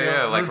 I hear you.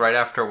 Yeah. Like right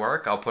after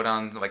work, I'll put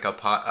on like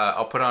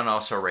I'll put on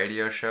also a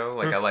radio show.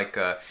 Like I like.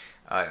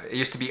 It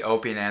used to be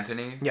Opie and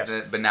Anthony,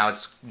 but now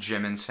it's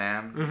Jim and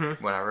Sam,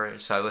 whatever.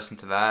 So I listen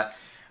to that.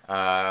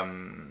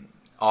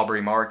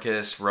 Aubrey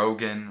Marcus,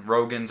 Rogan.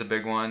 Rogan's a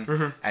big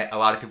one. A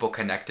lot of people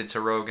connected to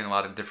Rogan. A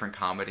lot of different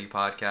comedy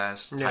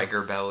podcasts.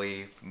 Tiger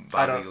Belly,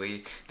 Bobby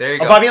Lee. There you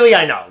go. Bobby Lee,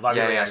 I know.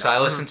 So I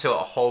listen to a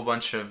whole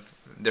bunch of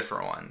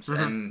different ones,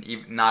 and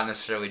not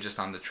necessarily just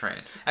on the train.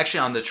 Actually,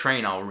 on the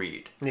train, I'll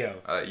read.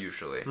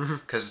 Usually,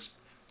 because.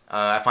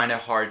 I find it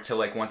hard to,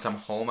 like, once I'm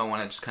home, I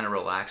want to just kind of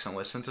relax and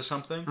listen to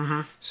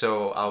something.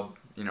 So I'll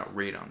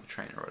read on the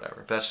train or whatever.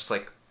 But that's just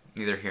like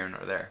neither here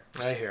nor there.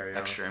 Just I hear you.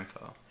 Extra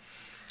info.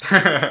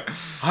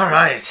 All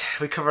right,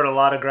 we covered a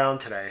lot of ground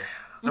today.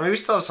 I mean, we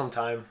still have some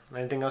time.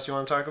 Anything else you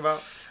want to talk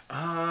about?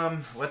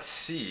 Let's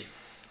see.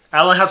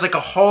 Alan has like a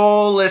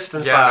whole list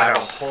in front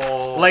of him. A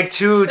whole like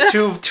two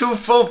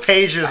full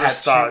pages of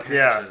stuff.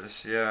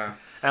 Yeah.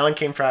 Alan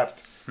came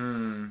prepped.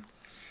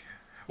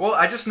 Well,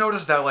 I just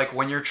noticed that like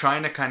when you're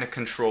trying to kind of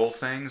control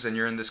things and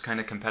you're in this kind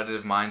of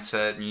competitive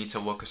mindset and you need to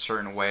look a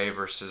certain way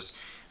versus,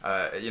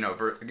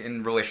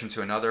 in relation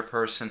to another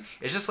person,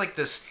 it's just like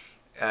this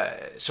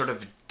sort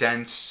of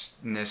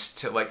denseness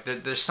to like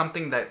there's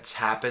something that's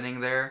happening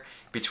there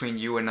between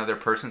you and another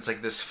person. It's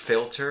like this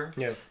filter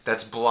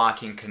that's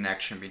blocking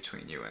connection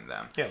between you and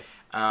them. Yeah.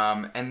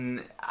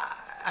 And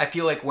I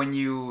feel like when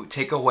you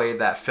take away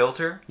that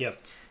filter,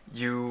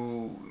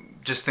 you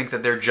just think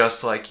that they're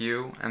just like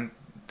you and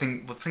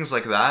things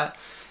like that.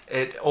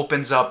 It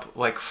opens up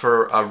like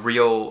for a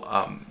real,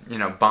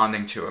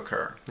 bonding to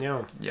occur.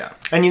 Yeah. Yeah.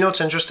 And you know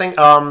what's interesting?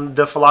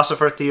 The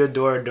philosopher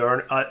Theodore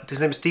Adorno, his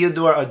name is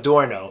Theodore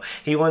Adorno.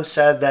 He once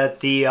said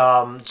that the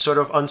sort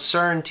of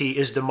uncertainty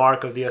is the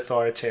mark of the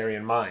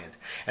authoritarian mind.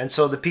 And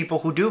so the people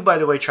who do, by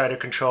the way, try to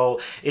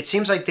control, it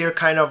seems like they're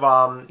kind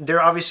of,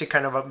 they're obviously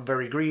kind of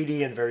very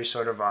greedy and very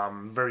sort of,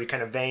 very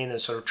kind of vain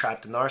and sort of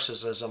trapped in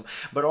narcissism.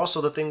 But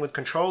also the thing with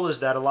control is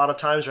that a lot of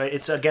times, right,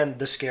 it's again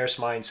the scarce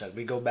mindset.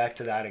 We go back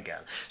to that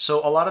again. So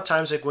a lot of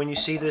times, like when you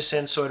see this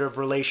in sort of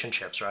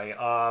relationships, right?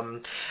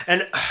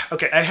 And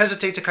okay, I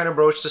hesitate to kind of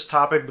broach this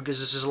topic because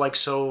this is like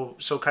so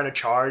kind of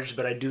charged,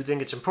 but I do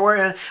think it's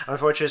important.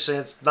 Unfortunately,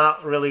 it's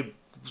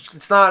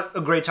not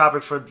a great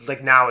topic for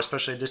like now,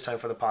 especially at this time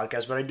for the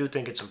podcast, but I do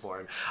think it's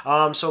important.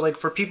 So like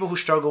for people who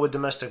struggle with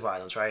domestic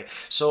violence, right?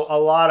 So a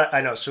lot of,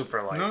 I know,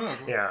 super light. No.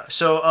 Yeah.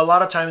 So a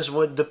lot of times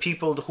with the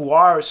people who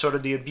are sort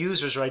of the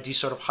abusers, right? These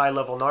sort of high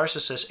level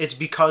narcissists, it's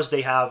because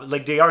they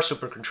are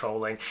super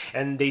controlling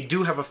and they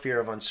do have a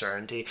fear of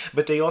uncertainty,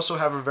 but they also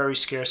have a very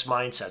scarce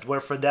mindset where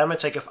for them,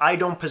 it's like, if I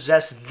don't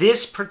possess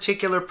this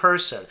particular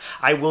person,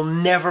 I will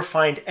never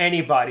find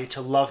anybody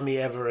to love me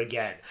ever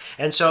again.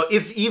 And so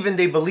if even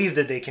they believe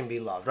that they can be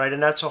loved, right?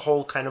 And that's a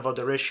whole kind of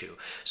other issue.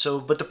 So,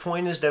 but the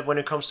point is that when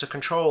it comes to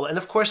control, and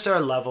of course there are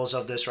levels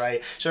of this,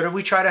 right? So that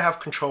we try to have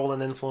control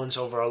and influence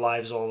over our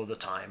lives all of the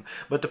time.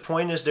 But the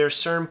point is there are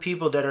certain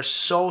people that are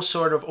so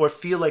sort of, or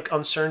feel like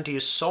uncertainty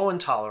is so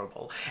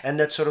intolerable and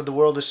that sort of the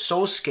world is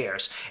so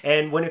scarce.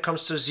 And when it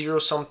comes to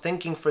zero-sum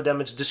thinking, for them,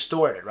 it's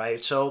distorted,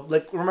 right? So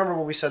like, remember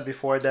what we said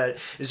before, that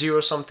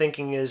zero-sum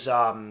thinking is,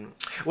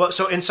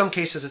 so in some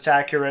cases it's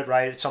accurate,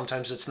 right?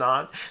 Sometimes it's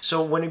not.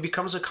 So when it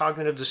becomes a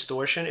cognitive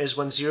distortion is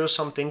when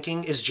zero-sum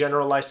thinking is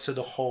generalized to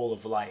the whole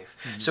of life.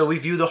 Mm-hmm. So we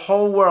view the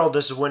whole world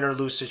as a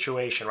win-or-lose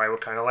situation, right? We're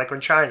kind of like in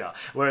China,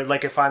 where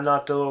like if I'm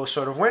not the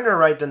sort of winner,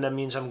 right, then that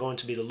means I'm going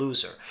to be the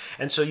loser.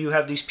 And so you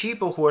have these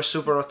people who are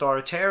super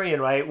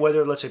authoritarian, right,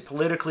 whether let's say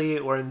politically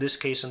or in this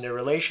case in their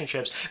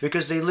relationships,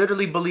 because they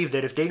literally believe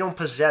that if they don't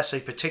possess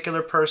a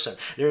particular person,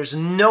 there's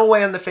no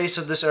way on the face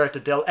of this earth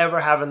that they'll ever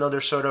have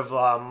another sort of,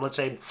 let's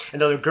say,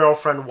 another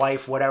girlfriend,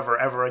 wife, whatever,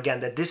 ever again,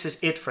 that this is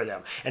it for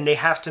them. And they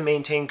have to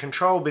maintain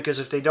control, because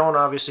if they don't,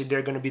 obviously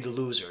they're going to be the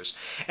losers.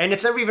 And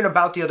it's never even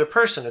about the other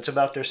person. It's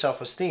about their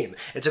self-esteem.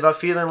 It's about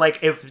feeling like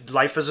if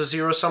life is a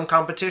zero-sum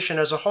competition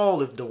as a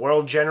whole, if the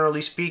world,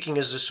 generally speaking,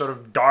 is this sort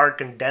of dark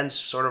and dense,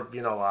 sort of,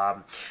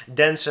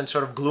 dense and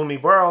sort of gloomy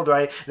world,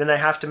 right, then I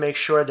have to make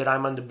sure that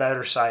I'm on the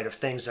better side of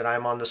things, that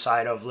I'm on the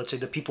side of, let's say,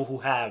 the people who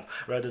have,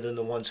 rather than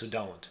the ones who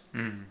don't.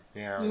 Mm-hmm.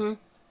 Yeah. Mm-hmm.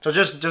 So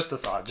just a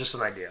thought, just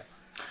an idea.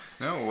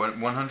 No,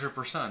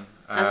 100%.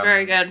 That's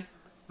very good.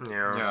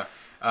 Yeah.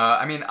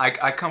 I mean,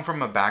 I come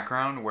from a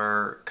background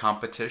where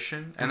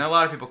competition, and a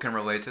lot of people can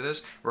relate to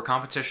this, where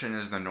competition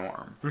is the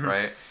norm, mm-hmm.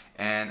 right?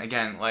 And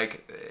again,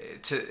 like,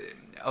 to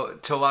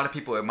a lot of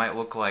people, it might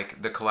look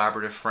like the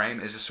collaborative frame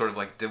is a sort of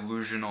like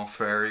delusional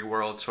fairy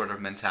world sort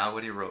of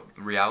mentality,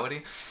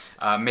 reality,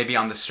 maybe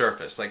on the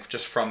surface, like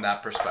just from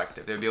that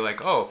perspective. They'd be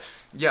like, oh,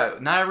 yeah,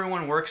 not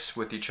everyone works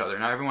with each other.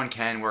 Not everyone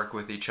can work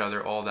with each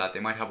other, all that.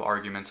 They might have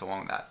arguments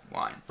along that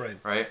line,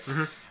 right?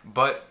 Mm-hmm.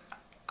 But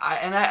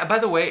by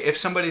the way, if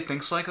somebody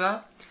thinks like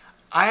that,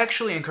 I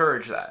actually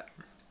encourage that.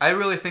 I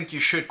really think you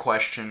should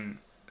question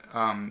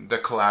the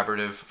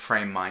collaborative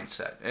frame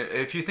mindset.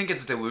 If you think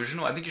it's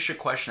delusional, I think you should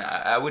question it.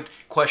 I would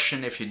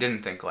question if you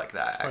didn't think like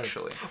that,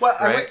 actually. Right. Well,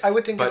 right? I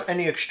would think that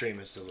any extreme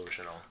is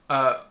delusional.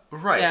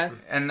 Right. Yeah.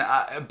 And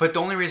but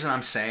the only reason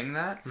I'm saying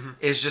that mm-hmm.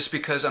 is just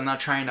because I'm not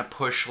trying to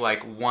push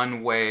like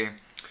one way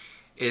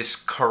is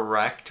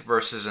correct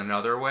versus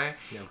another way.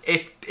 Yeah.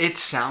 It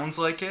sounds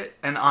like it,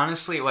 and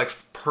honestly, like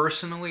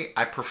personally,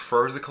 I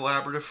prefer the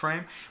collaborative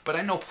frame. But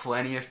I know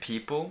plenty of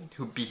people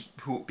who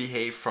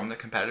behave from the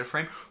competitive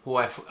frame who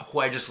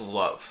I just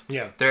love.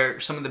 Yeah,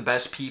 they're some of the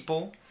best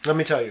people. Let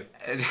me tell you.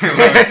 let me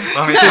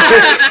tell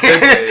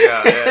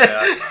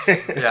you.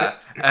 Yeah.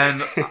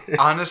 And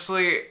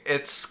honestly,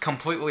 it's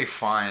completely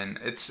fine.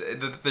 It's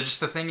the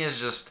thing is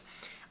just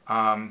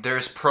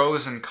there's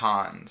pros and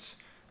cons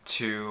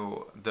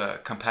to the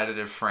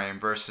competitive frame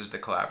versus the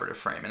collaborative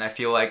frame, and I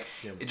feel like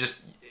it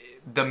just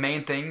the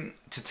main thing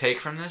to take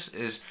from this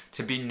is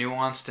to be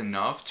nuanced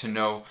enough to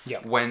know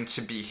when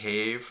to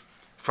behave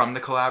from the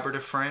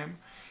collaborative frame.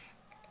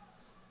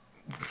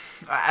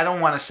 I don't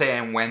want to say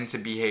when to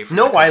behave from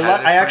the competitive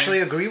frame. I actually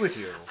agree with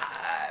you.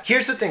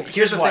 Here's the thing.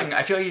 Here's the thing.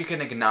 I feel like you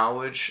can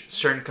acknowledge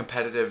certain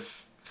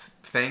competitive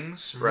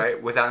things,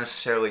 right, without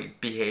necessarily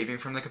behaving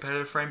from the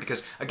competitive frame,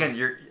 because again,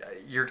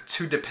 you're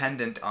too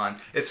dependent on,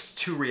 it's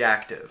too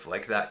reactive,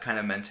 like that kind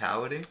of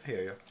mentality. I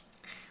hear you.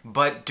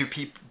 But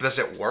does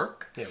it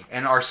work? Yeah.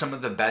 And are some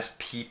of the best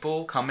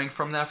people coming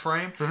from that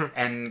frame?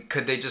 And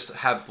could they just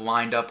have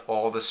lined up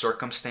all the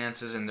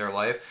circumstances in their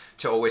life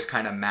to always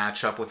kind of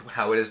match up with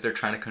how it is they're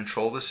trying to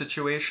control the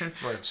situation,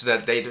 so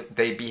that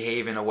they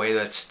behave in a way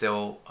that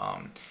still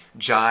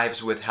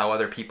jives with how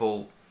other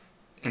people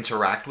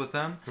interact with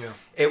them? Yeah.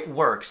 It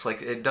works.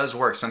 Like, it does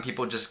work. Some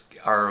people just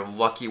are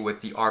lucky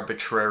with the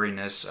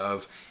arbitrariness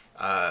of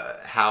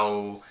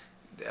how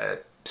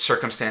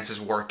circumstances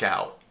work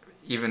out,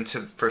 even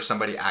for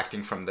somebody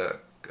acting from the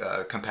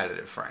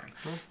competitive frame.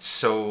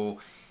 So,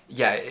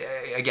 yeah,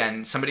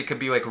 again, somebody could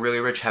be like really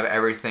rich, have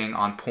everything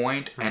on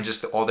point, and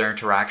just all their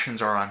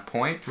interactions are on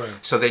point.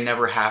 So they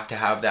never have to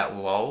have that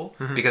lull,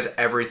 because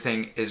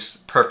everything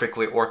is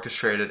perfectly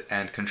orchestrated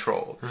and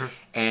controlled.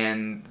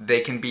 And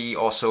they can be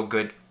also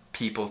good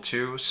people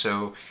too.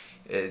 So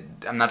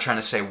I'm not trying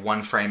to say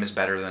one frame is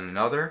better than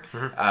another,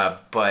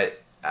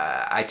 but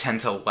I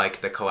tend to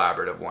like the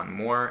collaborative one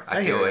more.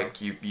 I feel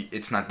like you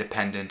it's not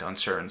dependent on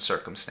certain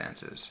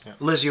circumstances. Yeah.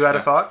 Liz, you had a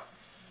thought?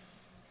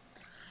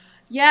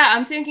 Yeah,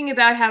 I'm thinking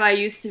about how I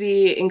used to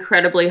be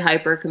incredibly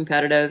hyper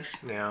competitive.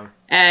 Yeah.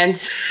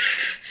 And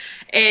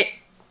it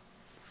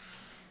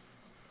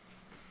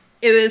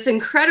was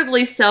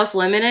incredibly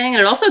self-limiting, and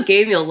it also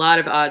gave me a lot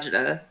of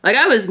agita. Like,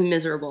 I was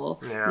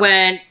miserable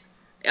when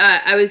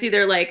I was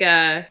either like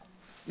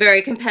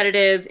very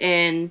competitive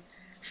in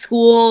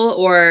school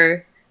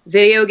or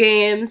video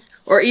games,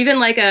 or even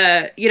like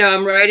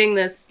I'm writing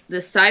this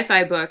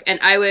sci-fi book, and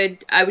I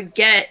would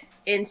get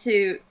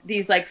into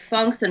these like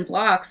funks and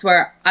blocks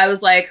where I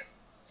was like,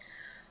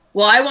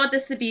 well, I want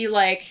this to be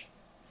like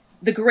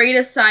the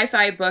greatest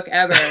sci-fi book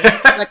ever.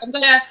 Like,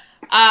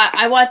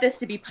 I want this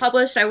to be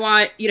published. I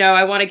want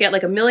to get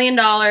like $1 million.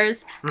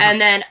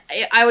 And then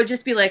I would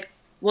just be like,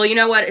 well, you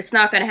know what? It's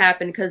not going to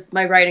happen because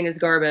my writing is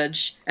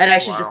garbage, and I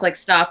should just like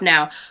stop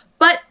now.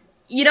 But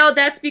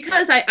that's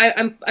because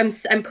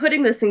I'm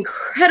putting this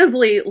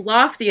incredibly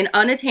lofty and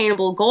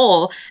unattainable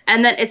goal,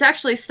 and then it's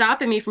actually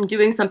stopping me from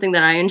doing something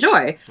that I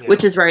enjoy,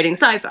 which is writing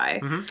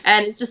sci-fi.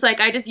 And it's just like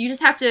you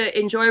just have to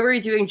enjoy what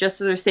you're doing just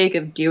for the sake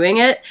of doing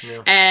it.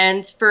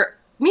 And for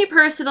me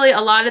personally,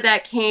 a lot of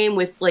that came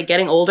with like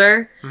getting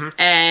older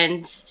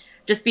and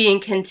just being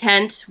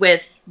content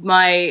with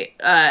my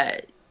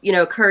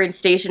current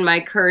station, my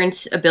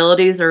current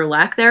abilities or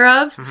lack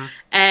thereof,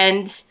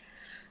 and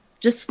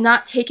just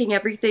not taking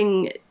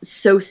everything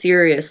so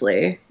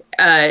seriously.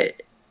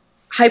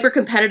 Hyper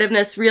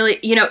competitiveness really,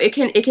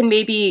 it can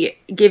maybe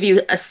give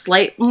you a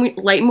slight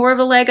more of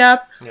a leg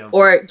up,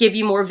 or give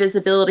you more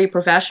visibility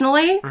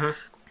professionally.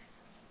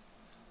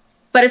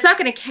 But it's not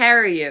going to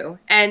carry you,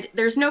 and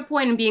there's no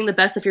point in being the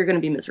best if you're going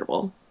to be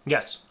miserable.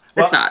 Yes.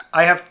 Well, it's not.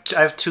 I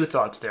have two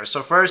thoughts there.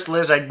 So first,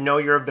 Liz, I know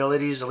your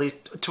abilities, at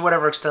least to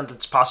whatever extent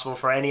it's possible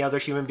for any other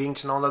human being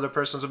to know another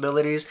person's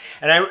abilities,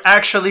 and I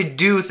actually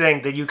do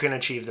think that you can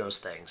achieve those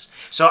things.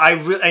 So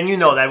and you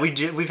know that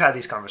we've had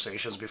these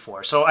conversations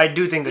before. So I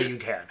do think that you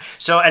can.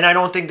 So, and I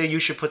don't think that you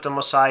should put them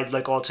aside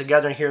like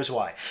altogether. And here's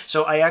why.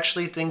 So I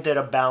actually think that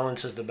a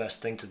balance is the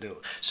best thing to do.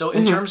 So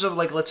in terms of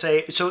like, let's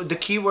say, so the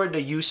key word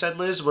that you said,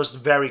 Liz, was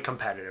very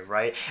competitive,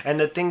 right? And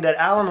the thing that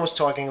Alan was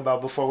talking about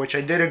before, which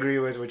I did agree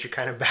with, which you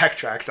kind of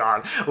backtracked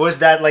on, was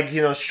that like,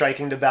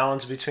 striking the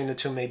balance between the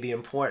two may be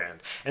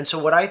important. And so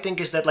what I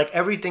think is that like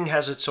everything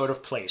has its sort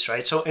of place,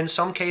 right? So in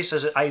some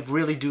cases, I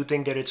really do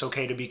think that it's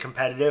okay to be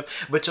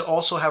competitive, but to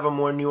also have a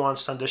more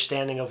nuanced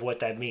understanding of what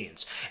that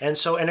means. And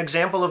so an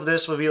example of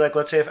this would be like,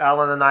 let's say if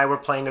Alan and I were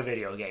playing a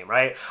video game,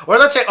 right? Or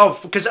let's say,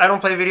 because I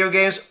don't play video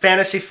games,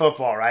 fantasy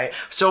football, right?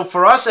 So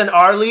for us in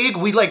our league,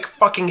 we like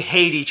fucking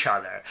hate each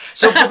other.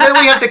 So but then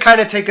we have to kind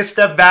of take a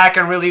step back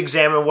and really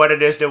examine what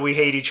it is that we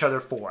hate each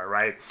other for,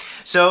 right?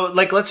 So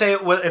like, let's say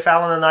if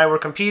Alan and I were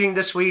competing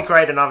this week,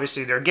 right? And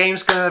obviously their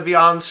game's going to be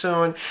on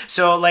soon.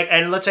 So like,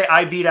 and let's say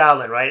I beat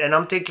Alan, right? And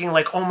I'm thinking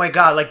like, oh my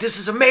God, like this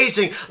is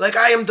amazing. Like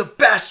I am the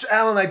best.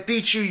 Alan, I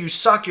beat you. You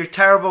suck. You're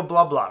terrible,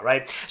 blah, blah,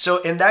 right?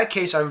 So in that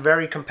case, I'm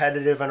very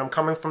competitive, and I'm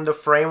coming from the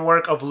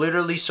framework of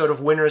literally sort of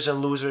winners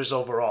and losers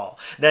overall.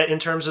 That in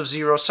terms of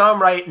zero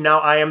sum, right? Now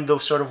I am the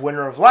sort of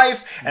winner of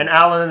life, and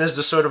Alan is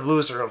the sort of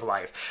loser wizard of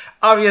life.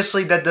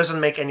 Obviously, that doesn't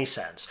make any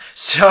sense.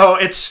 So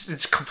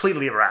it's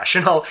completely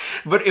irrational.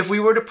 But if we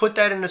were to put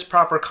that in its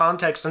proper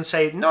context and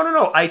say,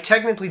 no, I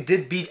technically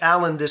did beat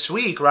Alan this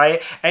week,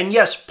 right? And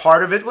yes,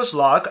 part of it was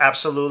luck,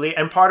 absolutely,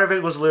 and part of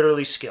it was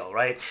literally skill,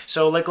 right?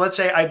 So like, let's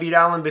say I beat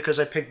Alan because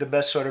I picked the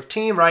best sort of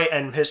team, right?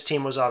 And his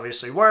team was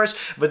obviously worse.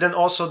 But then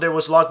also there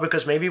was luck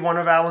because maybe one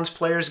of Alan's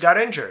players got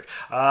injured.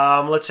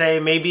 Let's say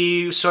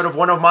maybe sort of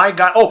one of my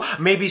guys. Oh,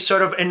 maybe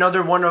sort of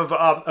another one of.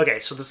 Okay,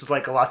 so this is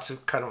like a lot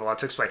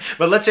to explain.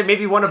 But let's say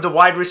maybe one of the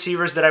wide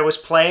receivers that I was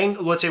playing,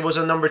 let's say was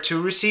a number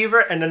 2 receiver,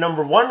 and the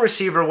number 1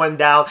 receiver went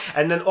down,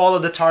 and then all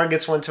of the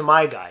targets went to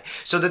my guy.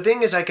 So the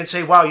thing is, I can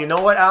say, wow, you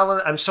know what,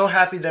 Alan? I'm so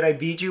happy that I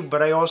beat you,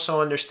 but I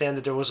also understand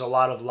that there was a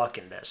lot of luck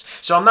in this.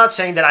 So I'm not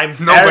saying that I'm.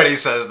 Nobody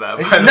says that.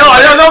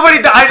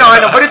 Nobody. I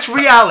know, but it's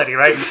reality,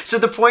 right? So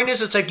the point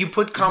is, it's like you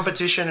put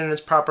competition in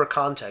its proper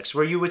context,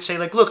 where you would say,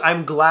 like, look,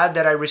 I'm glad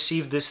that I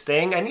received this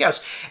thing, and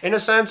yes, in a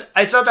sense,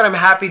 it's not that I'm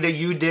happy that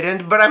you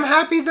didn't, but I'm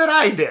happy that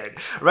I did,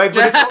 right?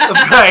 But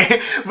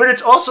it's but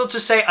it's also to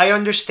say I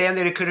understand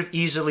that it could have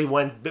easily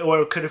went,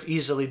 or it could have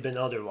easily been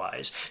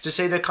otherwise. To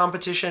say that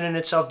competition in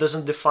itself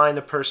doesn't define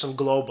a person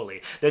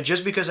globally. That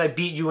just because I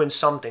beat you in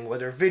something,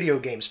 whether video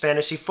games,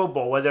 fantasy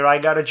football, whether I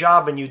got a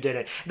job and you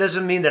didn't,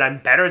 doesn't mean that I'm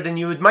better than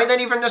you. It might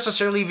not even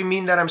necessarily even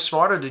mean that I'm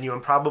smarter than you,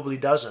 and probably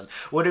doesn't.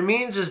 What it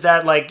means is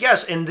that, like,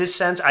 yes, in this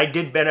sense, I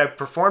did better,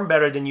 perform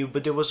better than you,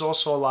 but there was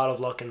also a lot of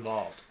luck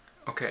involved.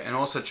 Okay, and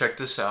also check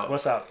this out.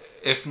 What's up?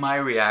 If my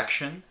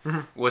reaction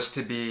was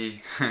to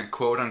be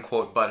quote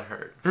unquote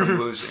butthurt from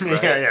losing,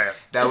 right? Yeah.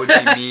 That would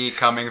be me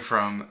coming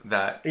from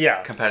that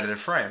competitive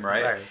frame,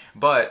 right?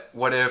 But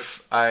what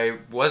if I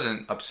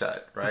wasn't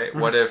upset, right?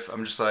 What if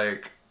I'm just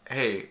like,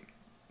 hey,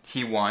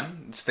 he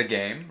won, it's the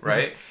game,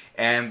 right?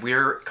 And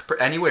we're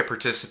anyway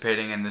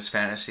participating in this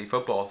fantasy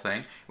football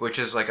thing, which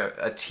is like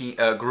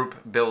a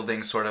group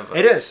building sort of.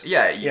 It is.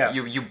 Yeah,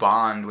 you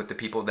bond with the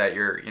people that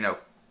you're,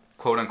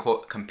 quote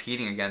unquote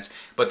competing against,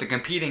 but the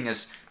competing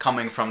is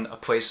coming from a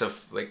place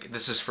of like,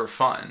 this is for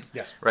fun.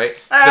 Yes. Right?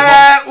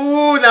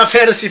 Now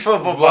fantasy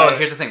football. Well,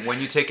 here's the thing: when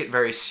you take it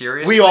very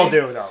seriously, we all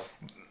do though.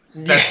 So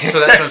that's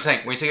what I'm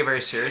saying. When you take it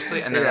very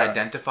seriously and then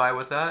identify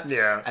with that,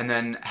 and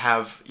then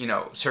have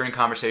certain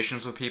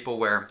conversations with people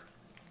where,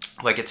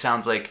 like, it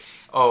sounds like,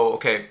 oh,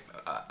 okay,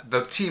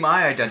 the team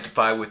I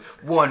identify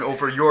with won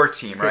over your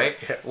team, right?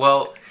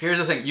 Well, here's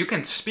the thing: you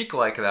can speak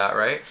like that,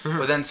 right?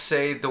 But then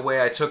say the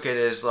way I took it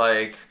is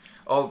like,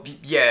 oh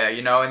yeah,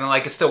 and then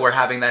like it's still we're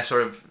having that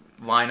sort of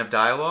line of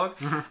dialogue.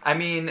 I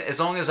mean, as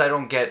long as I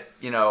don't get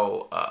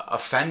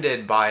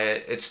offended by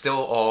it, it's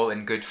still all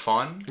in good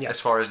fun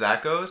as far as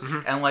that goes.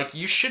 And like,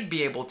 you should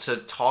be able to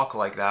talk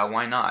like that.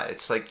 Why not?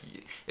 It's like,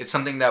 it's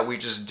something that we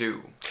just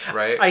do,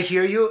 right? I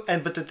hear you,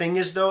 but the thing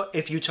is, though,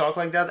 if you talk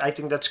like that, I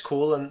think that's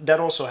cool, and that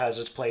also has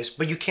its place,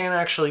 but you can't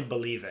actually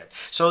believe it.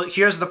 So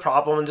here's the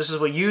problem, and this is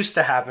what used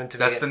to happen to me.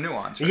 That's the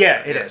nuance. Right?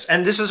 Yeah, it is.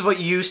 And this is what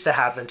used to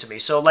happen to me.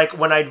 So, like,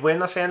 when I'd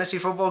win a fantasy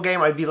football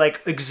game, I'd be,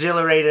 like,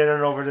 exhilarated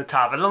and over the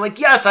top. And I'm like,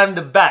 yes, I'm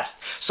the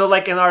best. So,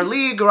 like, in our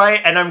league,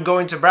 right, and I'm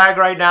going to brag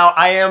right now,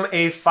 I am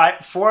a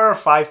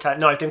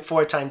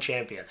 4-time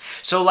champion.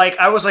 So, like,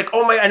 I was like,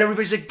 oh my, and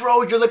everybody's like,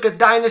 bro, you're like a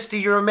dynasty,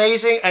 you're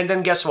amazing. And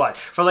then guess what?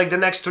 For like the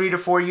next 3 to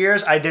 4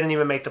 years, I didn't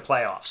even make the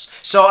playoffs.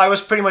 So I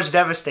was pretty much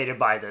devastated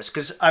by this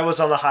because I was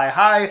on the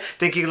high,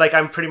 thinking like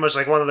I'm pretty much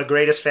like one of the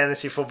greatest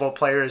fantasy football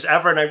players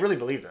ever, and I really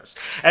believe this.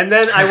 And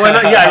then I went,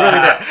 I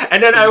really did.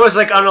 And then I was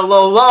like on a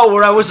low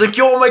where I was like,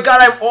 yo, oh my god,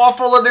 I'm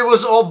awful, and it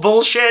was all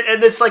bullshit,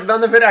 and it's like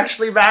none of it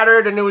actually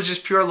mattered, and it was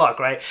just pure luck,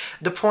 right?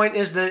 The point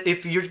is that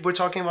if we're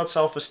talking about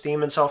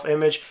self-esteem and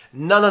self-image,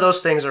 none of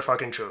those things are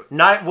fucking true.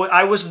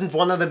 I wasn't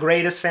one of the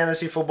greatest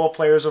fantasy football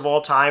players of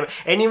all time,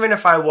 and even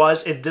if I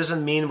was, it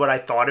doesn't mean what I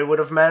thought it would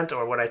have meant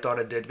or what I thought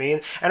it did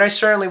mean, and I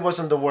certainly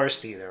wasn't the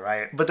worst either,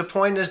 right? But the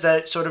point is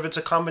that sort of it's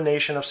a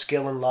combination of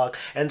skill and luck,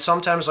 and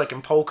sometimes like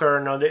in poker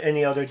and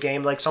any other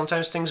game, like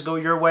sometimes things go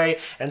your way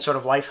and sort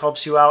of life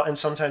helps you out, and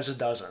sometimes it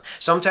doesn't.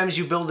 Sometimes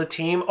you build a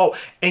team. Oh,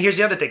 and here's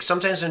the other thing: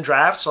 sometimes in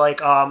drafts,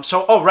 like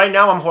right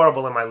now I'm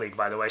horrible in my league,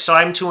 by the way, so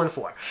I'm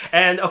 2-4,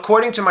 and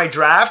according to my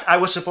draft, I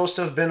was supposed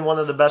to have been one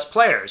of the best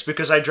players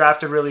because I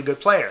drafted really good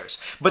players.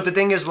 But the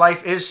thing is,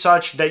 life is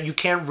such that you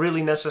can't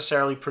really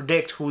necessarily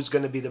predict who's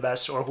going to be the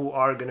best or who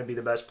are going to be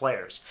the best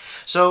players.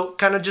 So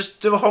kind of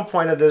just the whole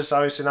point of this,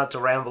 obviously not to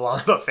ramble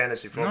on about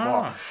fantasy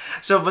football.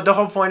 No. But the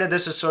whole point of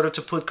this is sort of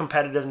to put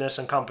competitiveness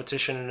and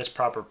competition in its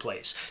proper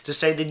place. To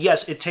say that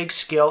yes, it takes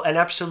skill, and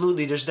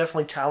absolutely there's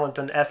definitely talent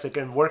and ethic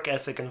and work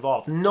ethic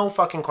involved. No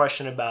fucking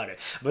question about it.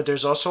 But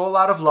there's also a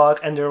lot of luck,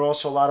 and there are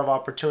also a lot of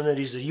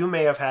opportunities that you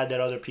may have had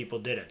that other people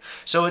didn't.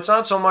 So it's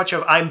not so much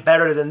of I'm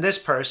better than this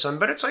person,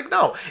 but it's like,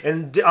 no,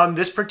 and on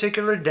this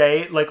particular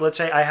day, like let's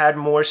say I had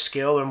more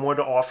skill or more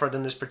to offer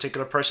than this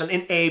particular person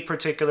in a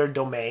particular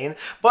domain,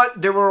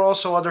 but there were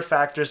also other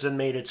factors that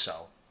made it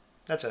so.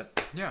 That's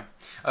it. Yeah.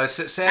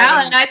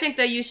 Alan, I think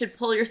that you should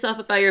pull yourself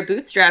up by your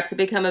bootstraps to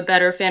become a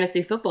better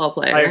fantasy football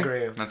player. I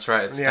agree. That's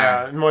right. It's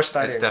time. More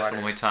studying. It's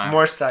definitely time.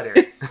 More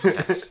studying.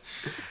 Yes.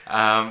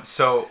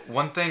 So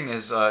one thing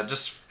is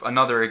just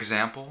another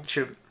example.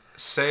 Shoot.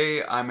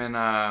 say I'm in a,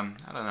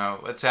 I don't know,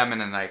 let's say I'm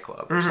in a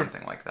nightclub or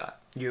something like that.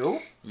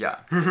 You? Yeah.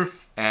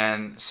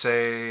 And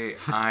say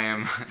I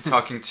am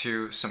talking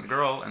to some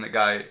girl and a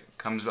guy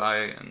comes by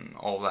and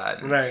all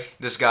that. And right.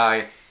 This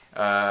guy,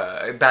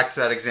 back to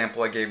that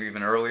example I gave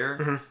even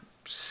earlier,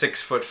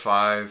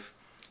 6'5",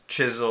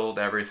 chiseled,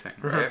 everything,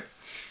 right?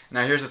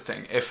 Now here's the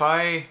thing. If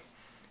I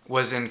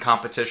was in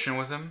competition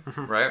with him,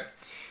 right?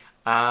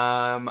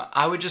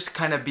 I would just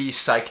kind of be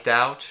psyched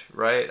out,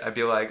 right? I'd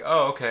be like,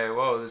 oh, okay,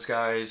 whoa, this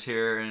guy is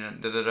here,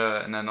 and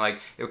da-da-da, and then, like,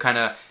 it would kind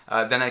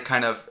of, then I'd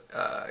kind of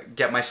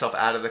get myself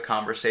out of the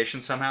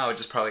conversation somehow. I would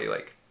just probably,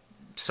 like,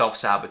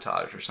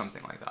 self-sabotage or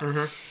something like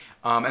that.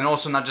 And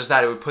also, not just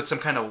that, it would put some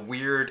kind of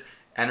weird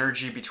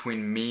energy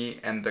between me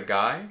and the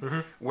guy,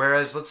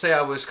 whereas, let's say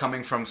I was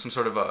coming from some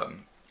sort of a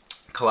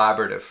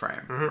collaborative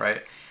frame,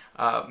 right?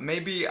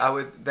 Maybe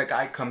the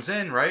guy comes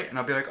in, right? And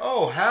I'll be like,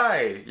 oh,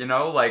 hi, you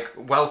know, like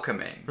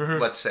welcoming,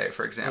 let's say,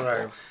 for example.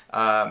 Right.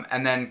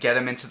 And then get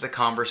him into the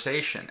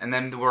conversation. And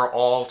then we're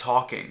all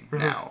talking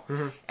now.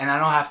 And I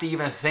don't have to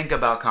even think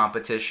about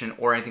competition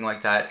or anything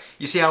like that.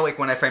 You see how, like,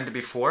 when I framed it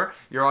before,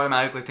 you're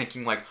automatically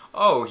thinking, like,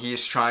 oh,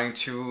 he's trying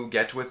to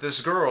get with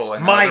this girl.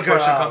 And the other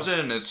person comes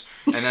in.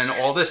 And then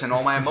all this, and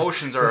all my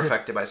emotions are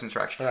affected by this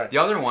interaction. Right. The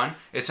other one,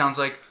 it sounds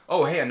like,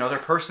 oh, hey, another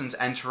person's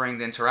entering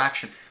the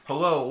interaction.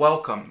 Hello,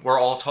 welcome. We're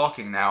all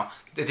talking now.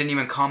 It didn't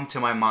even come to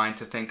my mind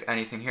to think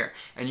anything here.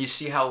 And you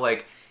see how,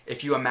 like,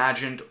 if you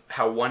imagined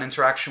how one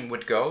interaction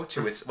would go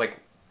to its, like,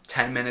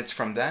 10 minutes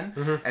from then,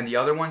 and the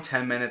other one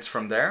 10 minutes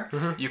from there,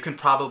 you can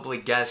probably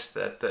guess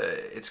that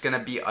it's going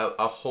to be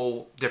a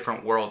whole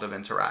different world of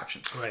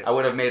interactions. Right. I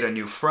would have made a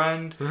new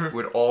friend.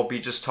 We'd all be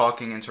just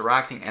talking,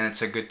 interacting, and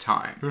it's a good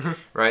time.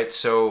 Right?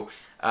 So...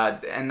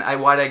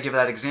 why did I give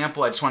that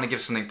example? I just want to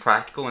give something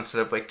practical instead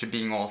of, like, to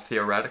being all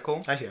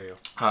theoretical. I hear you.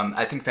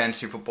 I think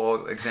fantasy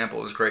football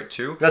example is great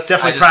too. That's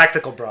definitely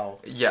practical, bro.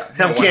 Yeah.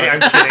 I'm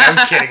kidding.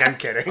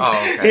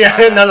 Oh, okay.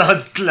 Yeah, no,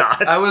 it's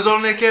not. I was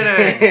only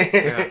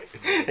kidding.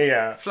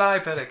 Yeah. Fly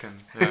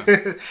pelican.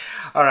 Yeah.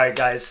 All right,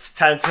 guys. It's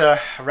time to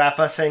wrap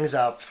things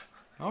up.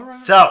 All right.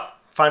 So,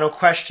 final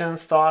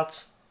questions,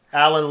 thoughts?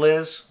 Alan,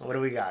 Liz, what do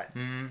we got?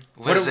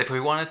 Liz, if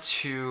we wanted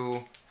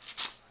to,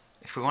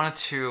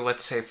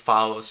 let's say,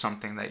 follow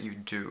something that you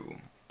do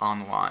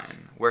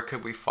online, where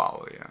could we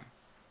follow you?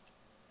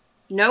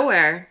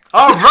 Nowhere.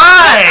 All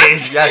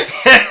right!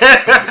 Yes.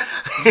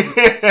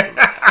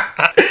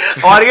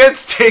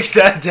 Audience, take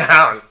that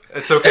down.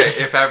 It's okay.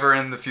 If ever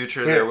in the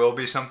future there will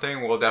be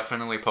something, we'll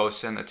definitely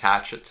post and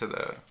attach it to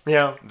the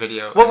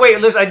video. Well, wait,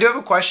 Liz, I do have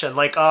a question.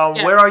 Like,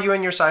 where are you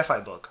in your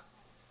sci-fi book?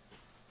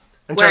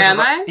 Where am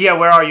I? Yeah,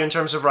 where are you in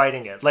terms of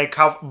writing it? Like,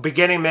 how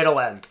beginning, middle,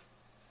 end?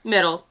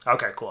 Middle.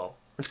 Okay, cool.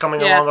 It's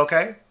coming along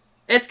okay?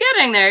 It's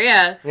getting there,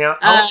 yeah. Yeah.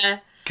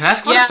 Can I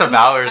ask what it's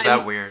about, or is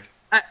that weird?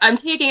 I'm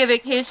taking a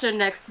vacation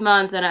next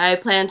month, and I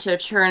plan to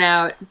churn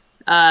out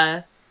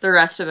the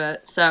rest of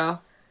it. So,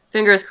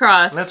 fingers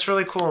crossed. That's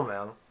really cool,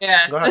 man.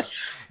 Yeah. Go ahead.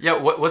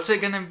 Yeah, what's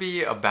it going to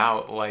be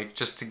about, like,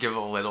 just to give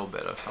a little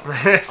bit of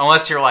something?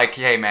 Unless you're like,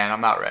 hey, man,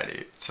 I'm not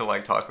ready to,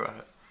 like, talk about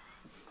it.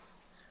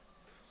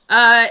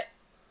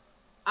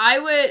 I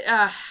would,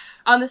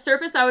 on the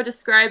surface, I would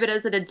describe it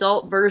as an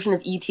adult version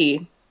of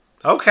E.T.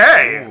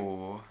 Okay.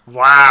 Ooh.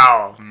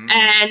 Wow.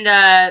 And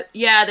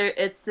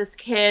it's this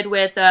kid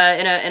with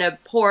in a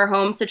poor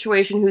home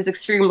situation who's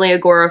extremely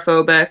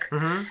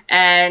agoraphobic,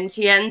 and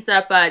he ends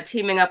up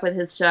teaming up with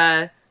his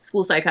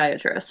school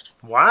psychiatrist.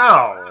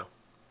 Wow.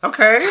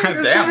 Okay,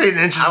 this should be an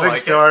interesting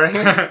story.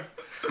 To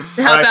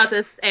help out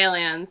this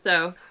alien,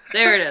 so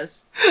there it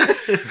is.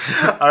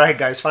 All right,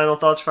 guys. Final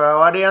thoughts for our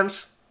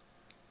audience.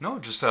 No,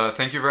 just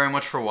thank you very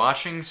much for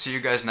watching. See you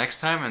guys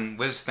next time. And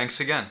Liz, thanks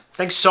again.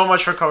 Thanks so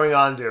much for coming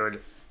on,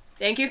 dude.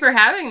 Thank you for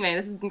having me.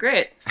 This has been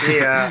great. See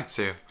ya.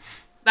 See you.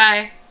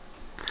 Bye.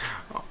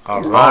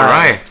 All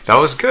right. That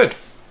was good.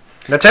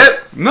 That's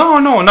it? No. I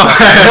know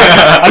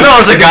I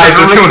was like, guys,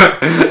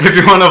 if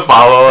you want to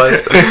follow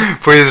us,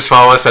 please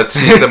follow us at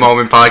Seize the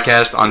Moment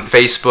Podcast on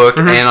Facebook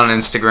and on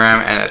Instagram,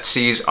 and at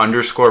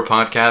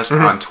Seize_podcast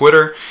on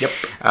Twitter. Yep.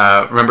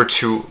 Remember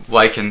to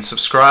like and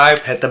subscribe.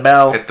 Hit the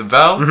bell.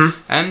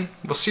 And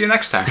we'll see you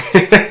next time.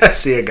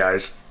 See you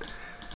guys.